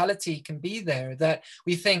of mentality can be there, that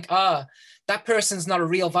we think, that person's not a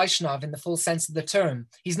real Vaishnav in the full sense of the term.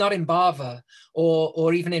 He's not in Bhava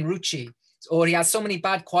or even in Ruchi, or he has so many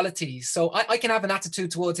bad qualities. So I can have an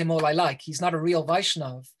attitude towards him all I like. He's not a real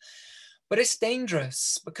Vaishnav. But it's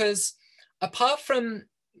dangerous, because apart from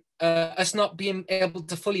us not being able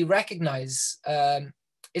to fully recognize,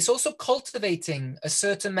 it's also cultivating a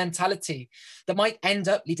certain mentality that might end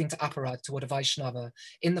up leading to aparad toward a Vaishnava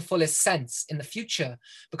in the fullest sense in the future,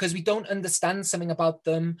 because we don't understand something about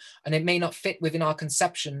them and it may not fit within our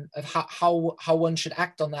conception of how one should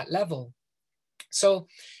act on that level. So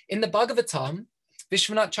in the Bhagavatam,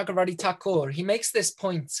 Vishwanath Chakravarti Thakur, he makes this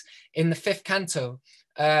point in the 5th canto,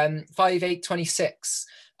 5.8.26.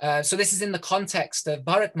 So this is in the context of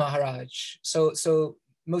Bharat Maharaj. So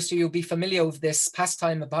most of you will be familiar with this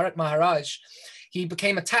pastime of Bharat Maharaj. He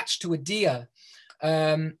became attached to a deer.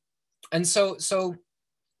 And so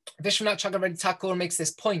Vishwanath Chakravarti Thakur makes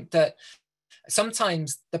this point that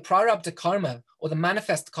sometimes the prarabdha karma or the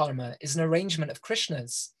manifest karma is an arrangement of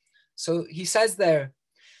Krishna's. So he says there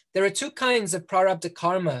are 2 kinds of prarabdha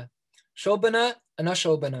karma, shobhana and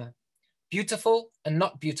ashobhana, beautiful and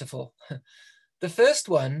not beautiful. The first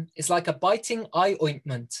one is like a biting eye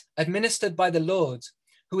ointment administered by the Lord,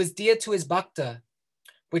 who is dear to his bhakta,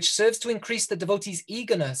 which serves to increase the devotee's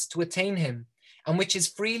eagerness to attain him, and which is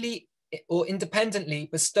freely or independently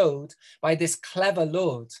bestowed by this clever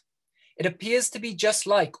Lord. It appears to be just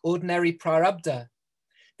like ordinary prarabdha.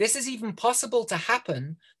 This is even possible to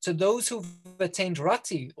happen to those who've attained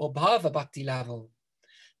rati or bhava bhakti level.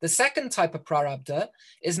 The second type of prarabdha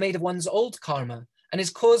is made of one's old karma and is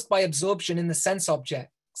caused by absorption in the sense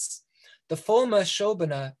objects. The former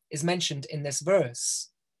shobhana is mentioned in this verse.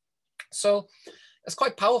 So it's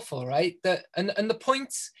quite powerful, right? And the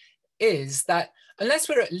point is that unless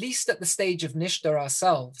we're at least at the stage of Nishtha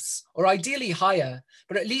ourselves, or ideally higher,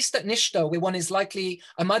 but at least at Nishtha where one is likely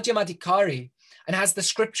a Madhyamadhikari and has the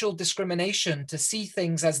scriptural discrimination to see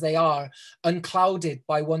things as they are, unclouded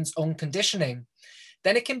by one's own conditioning,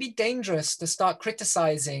 then it can be dangerous to start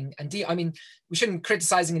criticizing and we shouldn't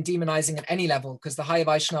criticizing and demonizing at any level, because the higher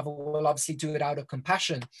Vaishnava will obviously do it out of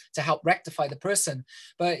compassion to help rectify the person.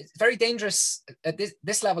 But it's very dangerous at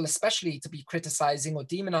this level, especially, to be criticizing or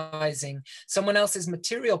demonizing someone else's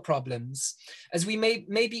material problems, as we may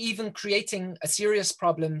be even creating a serious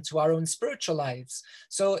problem to our own spiritual lives.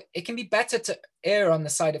 So it can be better to err on the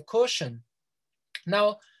side of caution.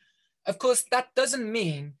 Now, of course, that doesn't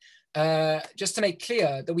mean, just to make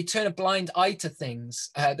clear, that we turn a blind eye to things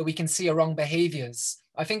that we can see are wrong behaviors.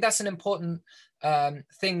 I think that's an important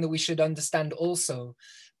thing that we should understand also.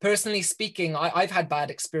 Personally speaking, I've had bad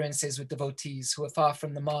experiences with devotees who are far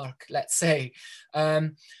from the mark, let's say.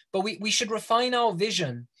 But we should refine our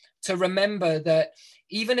vision to remember that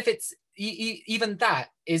even if it's even that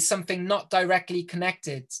is something not directly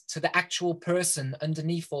connected to the actual person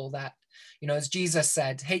underneath all that. As Jesus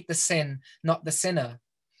said, hate the sin, not the sinner.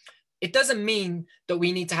 It doesn't mean that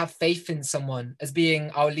we need to have faith in someone as being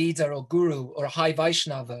our leader or guru or a high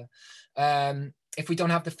Vaishnava. If we don't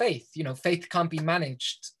have the faith, faith can't be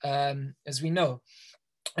managed, as we know.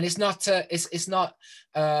 And it's not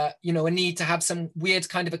a need to have some weird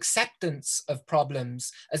kind of acceptance of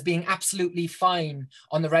problems as being absolutely fine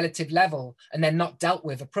on the relative level and then not dealt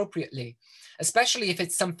with appropriately, especially if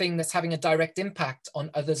it's something that's having a direct impact on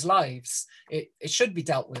others' lives. It should be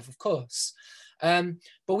dealt with, of course.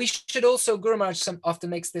 But we should also, Guru Maharaj often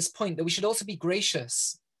makes this point, that we should also be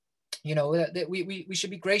gracious, that we should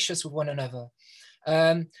be gracious with one another.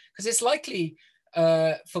 Because it's likely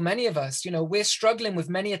for many of us, we're struggling with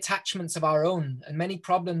many attachments of our own and many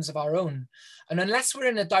problems of our own. And unless we're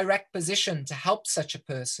in a direct position to help such a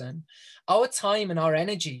person, our time and our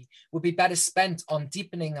energy will be better spent on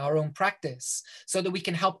deepening our own practice so that we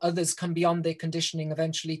can help others come beyond their conditioning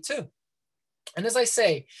eventually too. And as I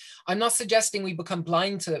say, I'm not suggesting we become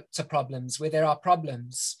blind to problems where there are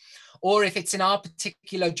problems, or if it's in our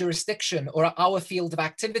particular jurisdiction or our field of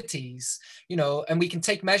activities, and we can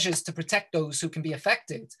take measures to protect those who can be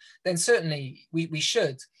affected, then certainly we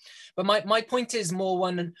should. But my point is more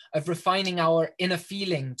one of refining our inner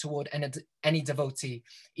feeling toward any devotee,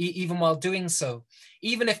 even while doing so,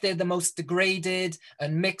 even if they're the most degraded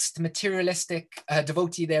and mixed materialistic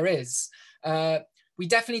devotee there is. We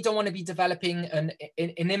definitely don't want to be developing an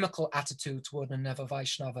inimical attitude toward another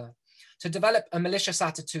Vaishnava. To develop a malicious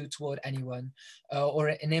attitude toward anyone or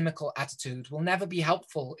an inimical attitude will never be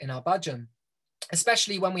helpful in our bhajan,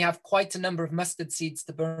 especially when we have quite a number of mustard seeds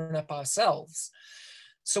to burn up ourselves.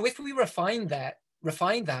 So if we refine that,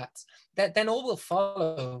 then all will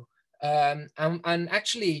follow. And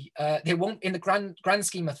actually, there won't, in the grand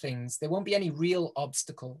scheme of things, there won't be any real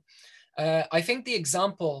obstacle. I think the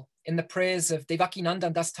example in the prayers of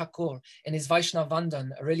Devakinandan Das Thakur in his Vaishnav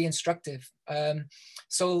Vandan are really instructive.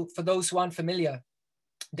 So for those who aren't familiar,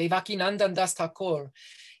 Devakinandan Das Thakur,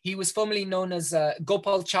 he was formerly known as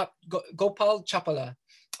Gopal Chapala.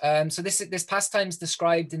 So this pastime is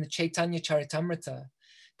described in the Chaitanya Charitamrita,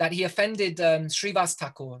 that he offended Srivas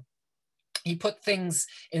Thakur. He put things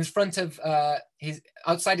in front of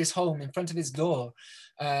outside his home, in front of his door,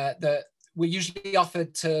 that were usually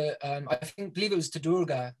offered to, believe it was to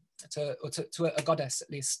Durga, to a goddess at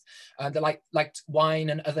least, that liked wine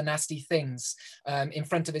and other nasty things in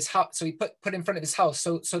front of his house. So he put in front of his house,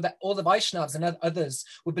 so that all the Vaishnavas and others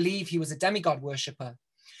would believe he was a demigod worshipper.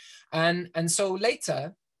 And so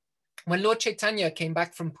later, when Lord Chaitanya came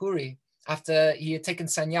back from Puri after he had taken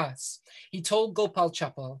sannyas, he told Gopal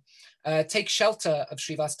Chapal, take shelter of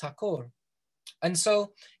Srivas Thakur. And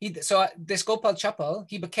so this Gopal Chapal,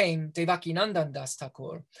 he became Devakinandan Das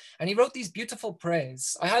Thakur, and he wrote these beautiful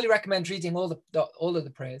prayers. I highly recommend reading all of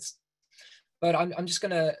the prayers, but I'm just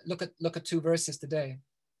going to look at 2 verses today.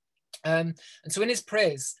 And so in his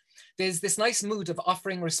prayers, there's this nice mood of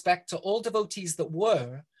offering respect to all devotees that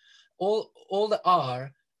were, all that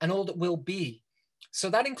are, and all that will be. So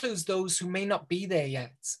that includes those who may not be there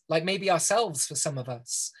yet, like maybe ourselves for some of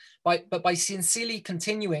us. But by sincerely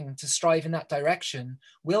continuing to strive in that direction,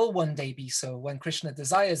 will one day be so when Krishna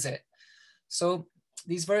desires it. So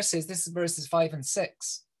these verses, this is verses 5 and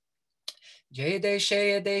 6. Jai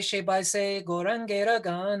deshe deshe baise gorangera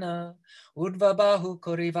gana, udva bahu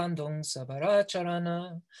korivandong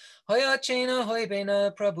sabaracharana, hoyachena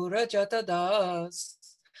hoybena prabhura jata das,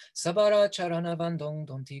 sabaracharana vandong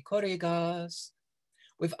donti korigas.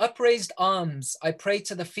 With upraised arms, I pray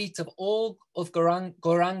to the feet of all of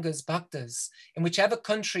Gauranga's bhaktas, in whichever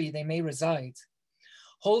country they may reside.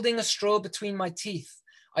 Holding a straw between my teeth,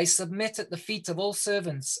 I submit at the feet of all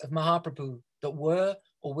servants of Mahaprabhu that were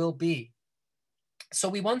or will be. So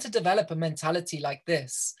we want to develop a mentality like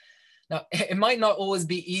this. Now, it might not always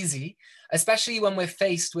be easy, especially when we're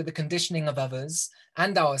faced with the conditioning of others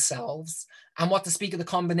and ourselves, and what to speak of the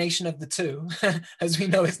combination of the two. As we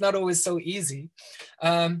know, it's not always so easy.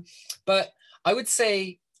 But I would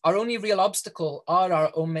say our only real obstacle are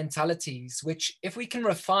our own mentalities, which if we can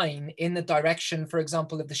refine in the direction, for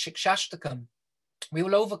example, of the Shikshashtakam, we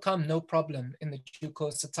will overcome no problem in the due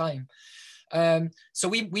course of time. So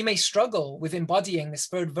we may struggle with embodying this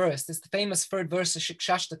 3rd verse, this famous 3rd verse of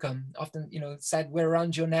Shikshashtakam, often said, we're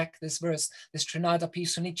around your neck, this verse, this Trinadapi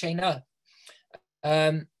Sunichena.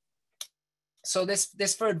 So this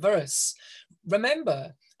 3rd verse,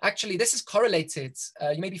 remember, actually this is correlated,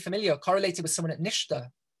 you may be familiar, correlated with someone at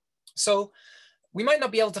Nishta. So we might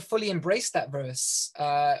not be able to fully embrace that verse.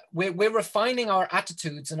 We're refining our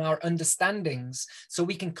attitudes and our understandings so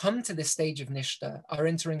we can come to this stage of Nishta, our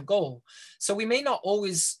entering goal. So we may not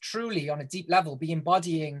always truly, on a deep level, be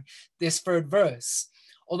embodying this 3rd verse,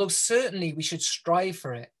 although certainly we should strive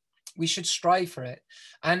for it. We should strive for it.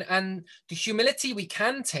 And the humility we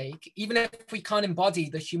can take, even if we can't embody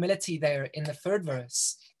the humility there in the 3rd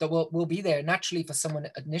verse, that will be there naturally for someone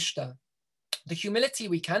at Nishta. The humility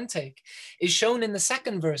we can take is shown in the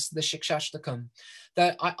 2nd verse, the Shikshashtakam,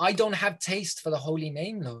 that I don't have taste for the holy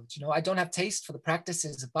name, Lord. I don't have taste for the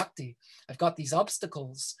practices of bhakti. I've got these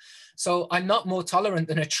obstacles. So I'm not more tolerant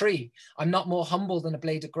than a tree. I'm not more humble than a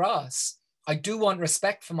blade of grass. I do want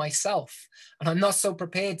respect for myself, and I'm not so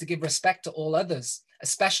prepared to give respect to all others,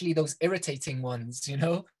 especially those irritating ones,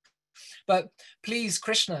 But please,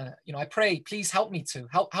 Krishna, I pray, please help me to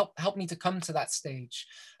help me to come to that stage,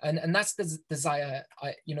 and that's the desire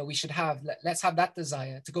we should have. Let's have that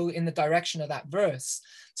desire to go in the direction of that verse.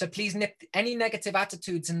 So please nip any negative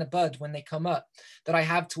attitudes in the bud when they come up that I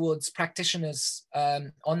have towards practitioners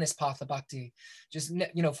on this path of bhakti. Just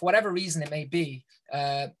for whatever reason it may be.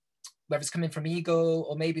 Whether it's coming from ego,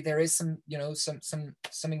 or maybe there is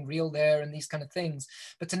something real there and these kind of things,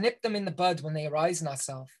 but to nip them in the bud when they arise in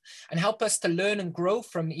ourselves and help us to learn and grow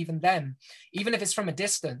from even them, even if it's from a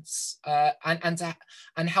distance,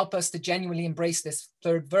 and help us to genuinely embrace this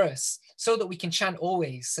 3rd verse so that we can chant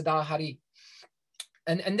always Sada Hari.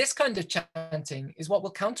 And this kind of chanting is what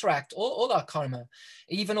will counteract all our karma,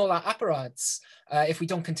 even all our aparads, if we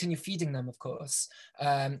don't continue feeding them, of course,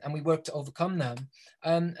 and we work to overcome them.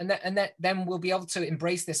 Then we'll be able to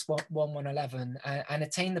embrace this 111 and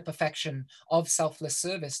attain the perfection of selfless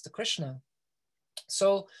service to Krishna.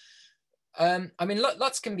 So,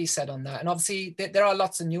 lots can be said on that. And obviously there are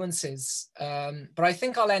lots of nuances, but I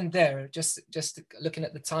think I'll end there, just looking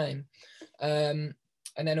at the time.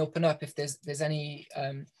 And then open up if there's any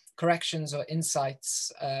corrections or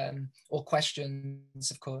insights or questions,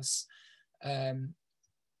 of course. And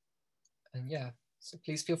yeah, so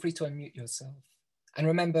please feel free to unmute yourself. And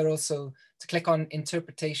remember also to click on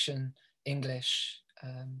interpretation English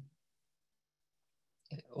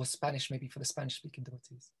or Spanish, maybe for the Spanish speaking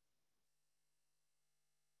devotees.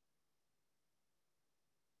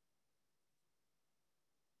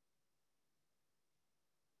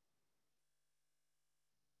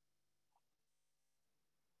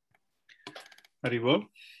 Haribol.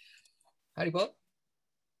 Haribol.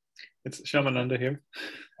 It's Shamananda here.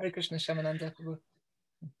 Hare Krishna, Shamananda.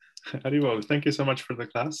 Haribol, thank you so much for the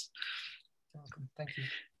class. You're welcome. Thank you.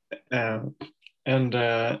 And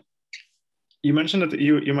you mentioned that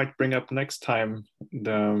you might bring up next time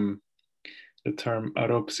the term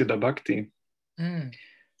Arop Siddha Bhakti. Mm.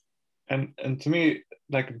 And to me,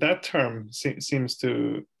 like that term seems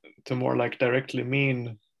to more like directly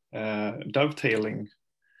mean dovetailing,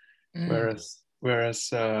 whereas what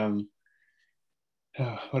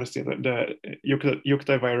is the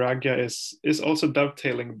Yukta Vairagya is also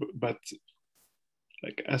dovetailing, but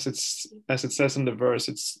like as it says in the verse,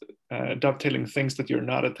 it's dovetailing things that you're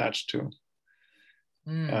not attached to.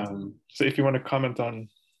 So if you want to comment on,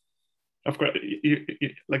 of course, you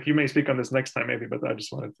may speak on this next time maybe, but I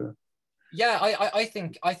just wanted to. Yeah, I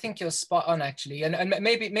think you're spot on actually, and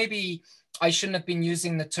maybe I shouldn't have been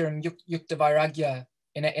using the term Yukta Vairagya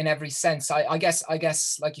in every sense. I guess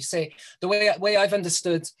like you say, the way I've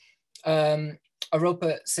understood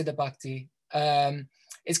Aropa Siddha Bhakti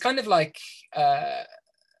is kind of like I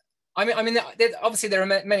mean, obviously there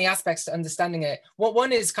are many aspects to understanding it.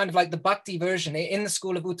 One is kind of like the Bhakti version in the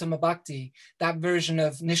school of Uttama Bhakti, that version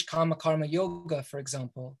of Nishkama Karma Yoga, for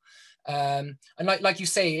example. And like you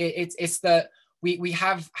say, it's that we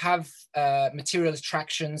have material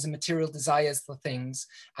attractions and material desires for things,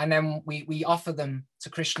 and then we offer them to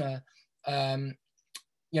Krishna,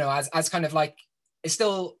 as kind of like, it's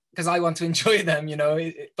still because I want to enjoy them,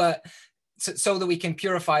 but so that we can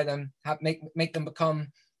purify them, make them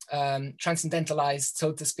become transcendentalized,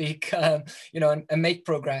 so to speak, and make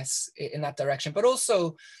progress in that direction. But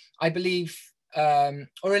also, I believe,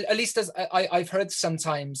 or at least as I've heard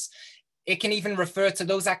sometimes, it can even refer to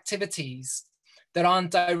those activities that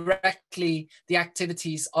aren't directly the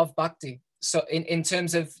activities of bhakti. So in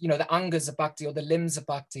terms of the angas of bhakti or the limbs of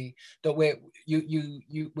bhakti, that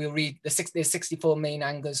we'll read there's 64 main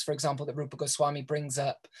angas, for example, that Rupa Goswami brings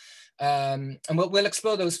up, and we'll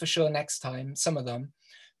explore those for sure next time, some of them.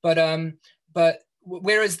 But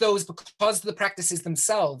whereas those, because of the practices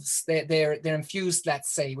themselves, they're infused,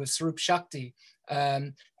 let's say, with Swarup Shakti,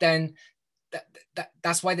 then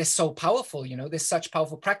that's why they're so powerful. There's such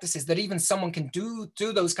powerful practices that even someone can do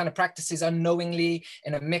those kind of practices unknowingly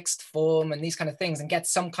in a mixed form and these kind of things and get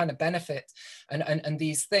some kind of benefit and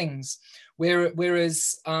these things.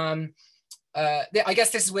 Whereas I guess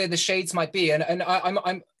this is where the shades might be. And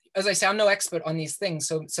I'm as I say, I'm no expert on these things,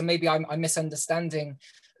 so maybe I'm misunderstanding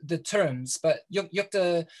the terms, but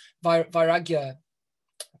Yukta Vairagya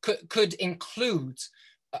could include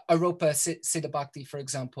Aropa Siddha Bhakti, for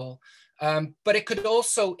example, but it could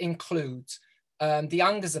also include the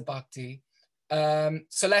Angas of Bhakti.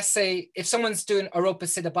 So let's say if someone's doing Aropa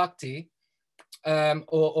Siddha Bhakti,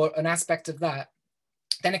 or an aspect of that,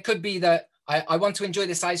 then it could be that I want to enjoy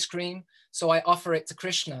this ice cream, so I offer it to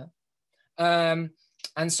Krishna.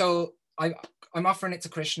 And so I'm offering it to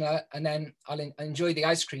Krishna, and then I'll enjoy the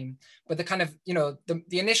ice cream. But the kind of,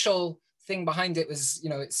 the initial thing behind it was,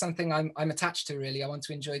 it's something I'm attached to, really. I want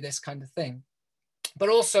to enjoy this kind of thing. But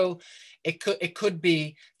also it could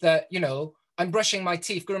be that, I'm brushing my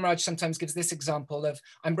teeth. Guru Maharaj sometimes gives this example of,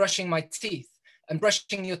 I'm brushing my teeth, and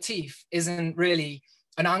brushing your teeth isn't really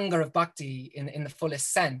an anga of bhakti in the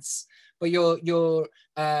fullest sense, but you're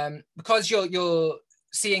because you're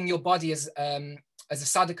seeing your body as a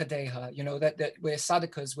sadhaka deha, that we're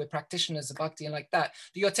sadhakas, we're practitioners of bhakti and like that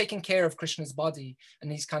you're taking care of Krishna's body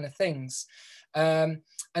and these kind of things. But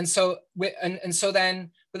then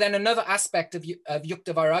another aspect of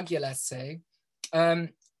Yukta Vairagya, let's say,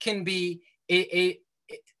 can be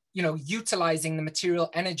utilizing the material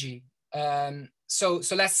energy. So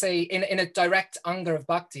let's say in a direct anga of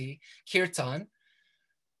bhakti, kirtan,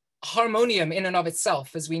 harmonium in and of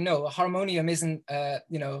itself, as we know, a harmonium isn't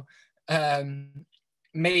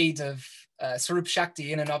made of Swarup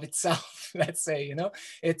Shakti in and of itself. Let's say,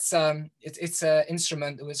 it's an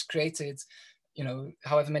instrument that was created,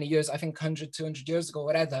 however many years, I think 100, 200 years ago,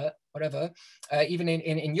 whatever, even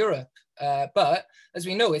in Europe. But as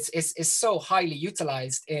we know, it's so highly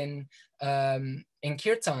utilized in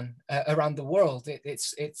kirtan around the world.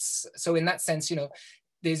 It's so in that sense,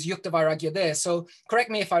 there's Yukta Vairagya there. So correct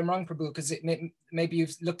me if I'm wrong, Prabhu, because maybe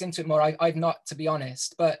you've looked into it more. I've not, to be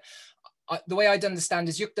honest. But the way I'd understand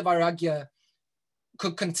is Yukta Vairagya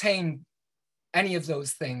could contain any of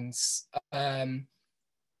those things.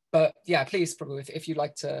 But yeah, please, Prabhu, if you'd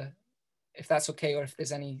like to, if that's okay, or if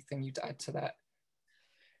there's anything you'd add to that.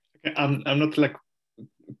 Okay, I'm not like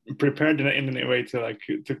prepared in any way to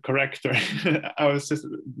correct or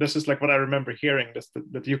this is like what I remember hearing,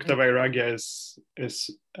 that Yukta Vairagya is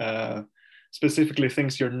specifically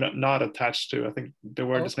things you're not attached to. I think the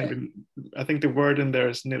word is maybe, I think the word in there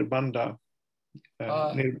is nirbandha,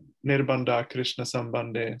 nirbandha Krishna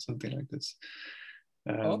Sambandhe, something like this.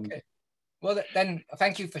 Okay, well then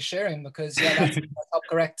thank you for sharing, because that's helped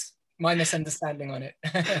correct my misunderstanding on it.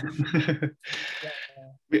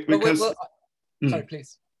 Because sorry,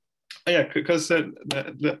 please. Yeah, because the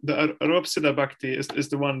Aropsida Bhakti is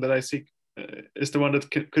the one that I see, is the one that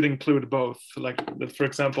could include both. Like, for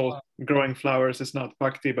example, growing flowers is not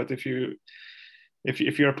Bhakti, but if you're a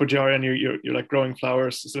Pujari and you're like growing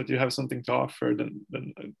flowers so that you have something to offer, then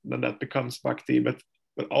that becomes Bhakti. But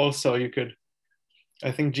also you could,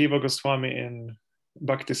 I think Jiva Goswami in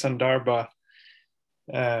Bhakti Sandarbha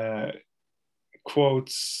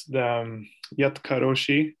quotes the Yat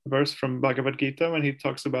Karoshi verse from Bhagavad Gita when he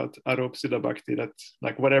talks about Aropsida Bhakti, that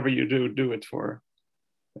like whatever you do it for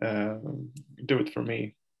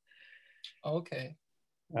me. Okay.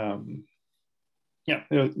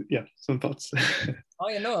 Yeah, some thoughts. Oh,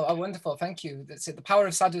 you know, wonderful, thank you. That's it, the power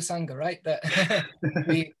of sadhu sangha, right? That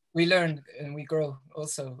we learn and we grow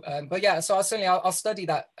also. But yeah, so I'll study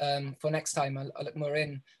that for next time. I'll look more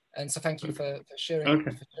in, and so thank you for sharing. Okay.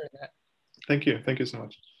 For sharing that. Thank you so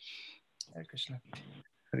much. Hare Krishna.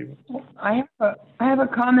 I have a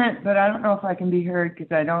comment, but I don't know if I can be heard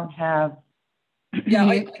because I don't have. Yeah,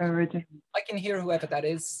 I can hear whoever that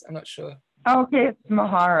is. I'm not sure. Okay, it's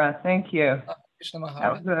Mahara. Thank you. Krishna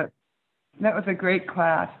Mahara. That was a great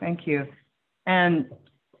class. Thank you. And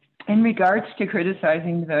in regards to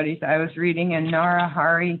criticizing devotees, I was reading in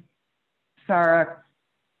Narahari Sarakara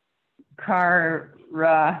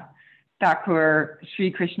Thakur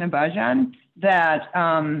Sri Krishna Bhajan that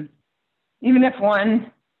even if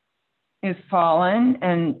one is fallen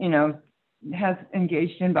and, has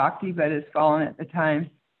engaged in bhakti but is fallen at the time,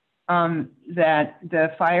 that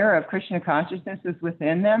the fire of Krishna consciousness is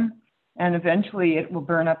within them, and eventually it will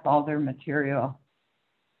burn up all their material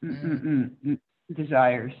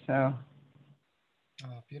desires. So.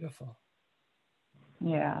 Oh, beautiful.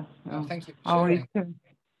 Yeah. So thank you for sharing.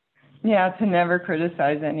 To never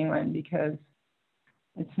criticize anyone, because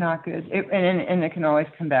it's not good. And it can always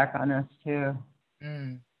come back on us too.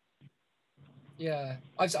 Yeah,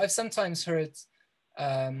 I've sometimes heard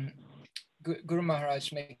Guru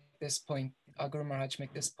Maharaj make this point. Guru Maharaj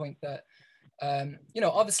make this point that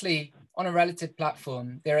obviously on a relative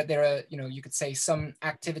platform there are you could say some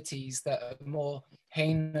activities that are more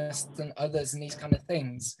heinous than others and these kind of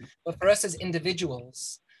things. But for us as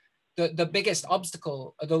individuals, the biggest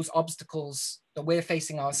obstacle are those obstacles that we're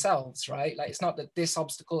facing ourselves, right? Like, it's not that this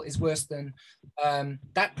obstacle is worse than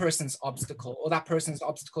that person's obstacle, or that person's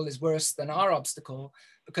obstacle is worse than our obstacle,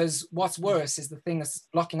 because what's worse is the thing that's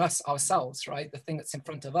blocking us ourselves, right? The thing that's in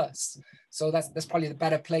front of us. So that's probably the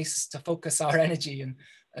better place to focus our energy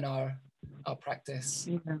and our practice.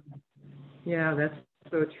 Yeah, that's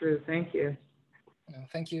so true. Thank you.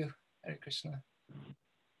 Thank you, Hare Krishna.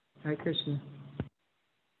 Hare Krishna.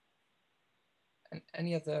 And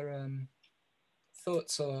any other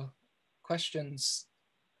thoughts or questions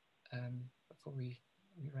before we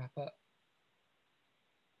wrap up?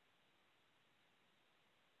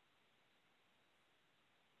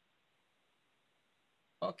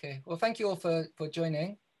 Okay, well, thank you all for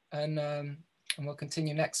joining, and we'll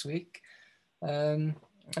continue next week. And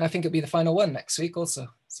I think it'll be the final one next week also.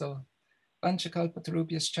 So,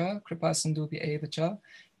 Panchakalpatarubhyascha kripasindubhya eva cha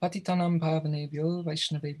patitanam bhavanebhyo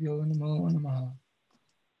vaishnavebhyo namo namaha.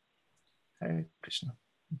 Hare Krishna.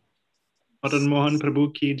 Madan Mohan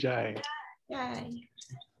Prabhu ki jai. Jai.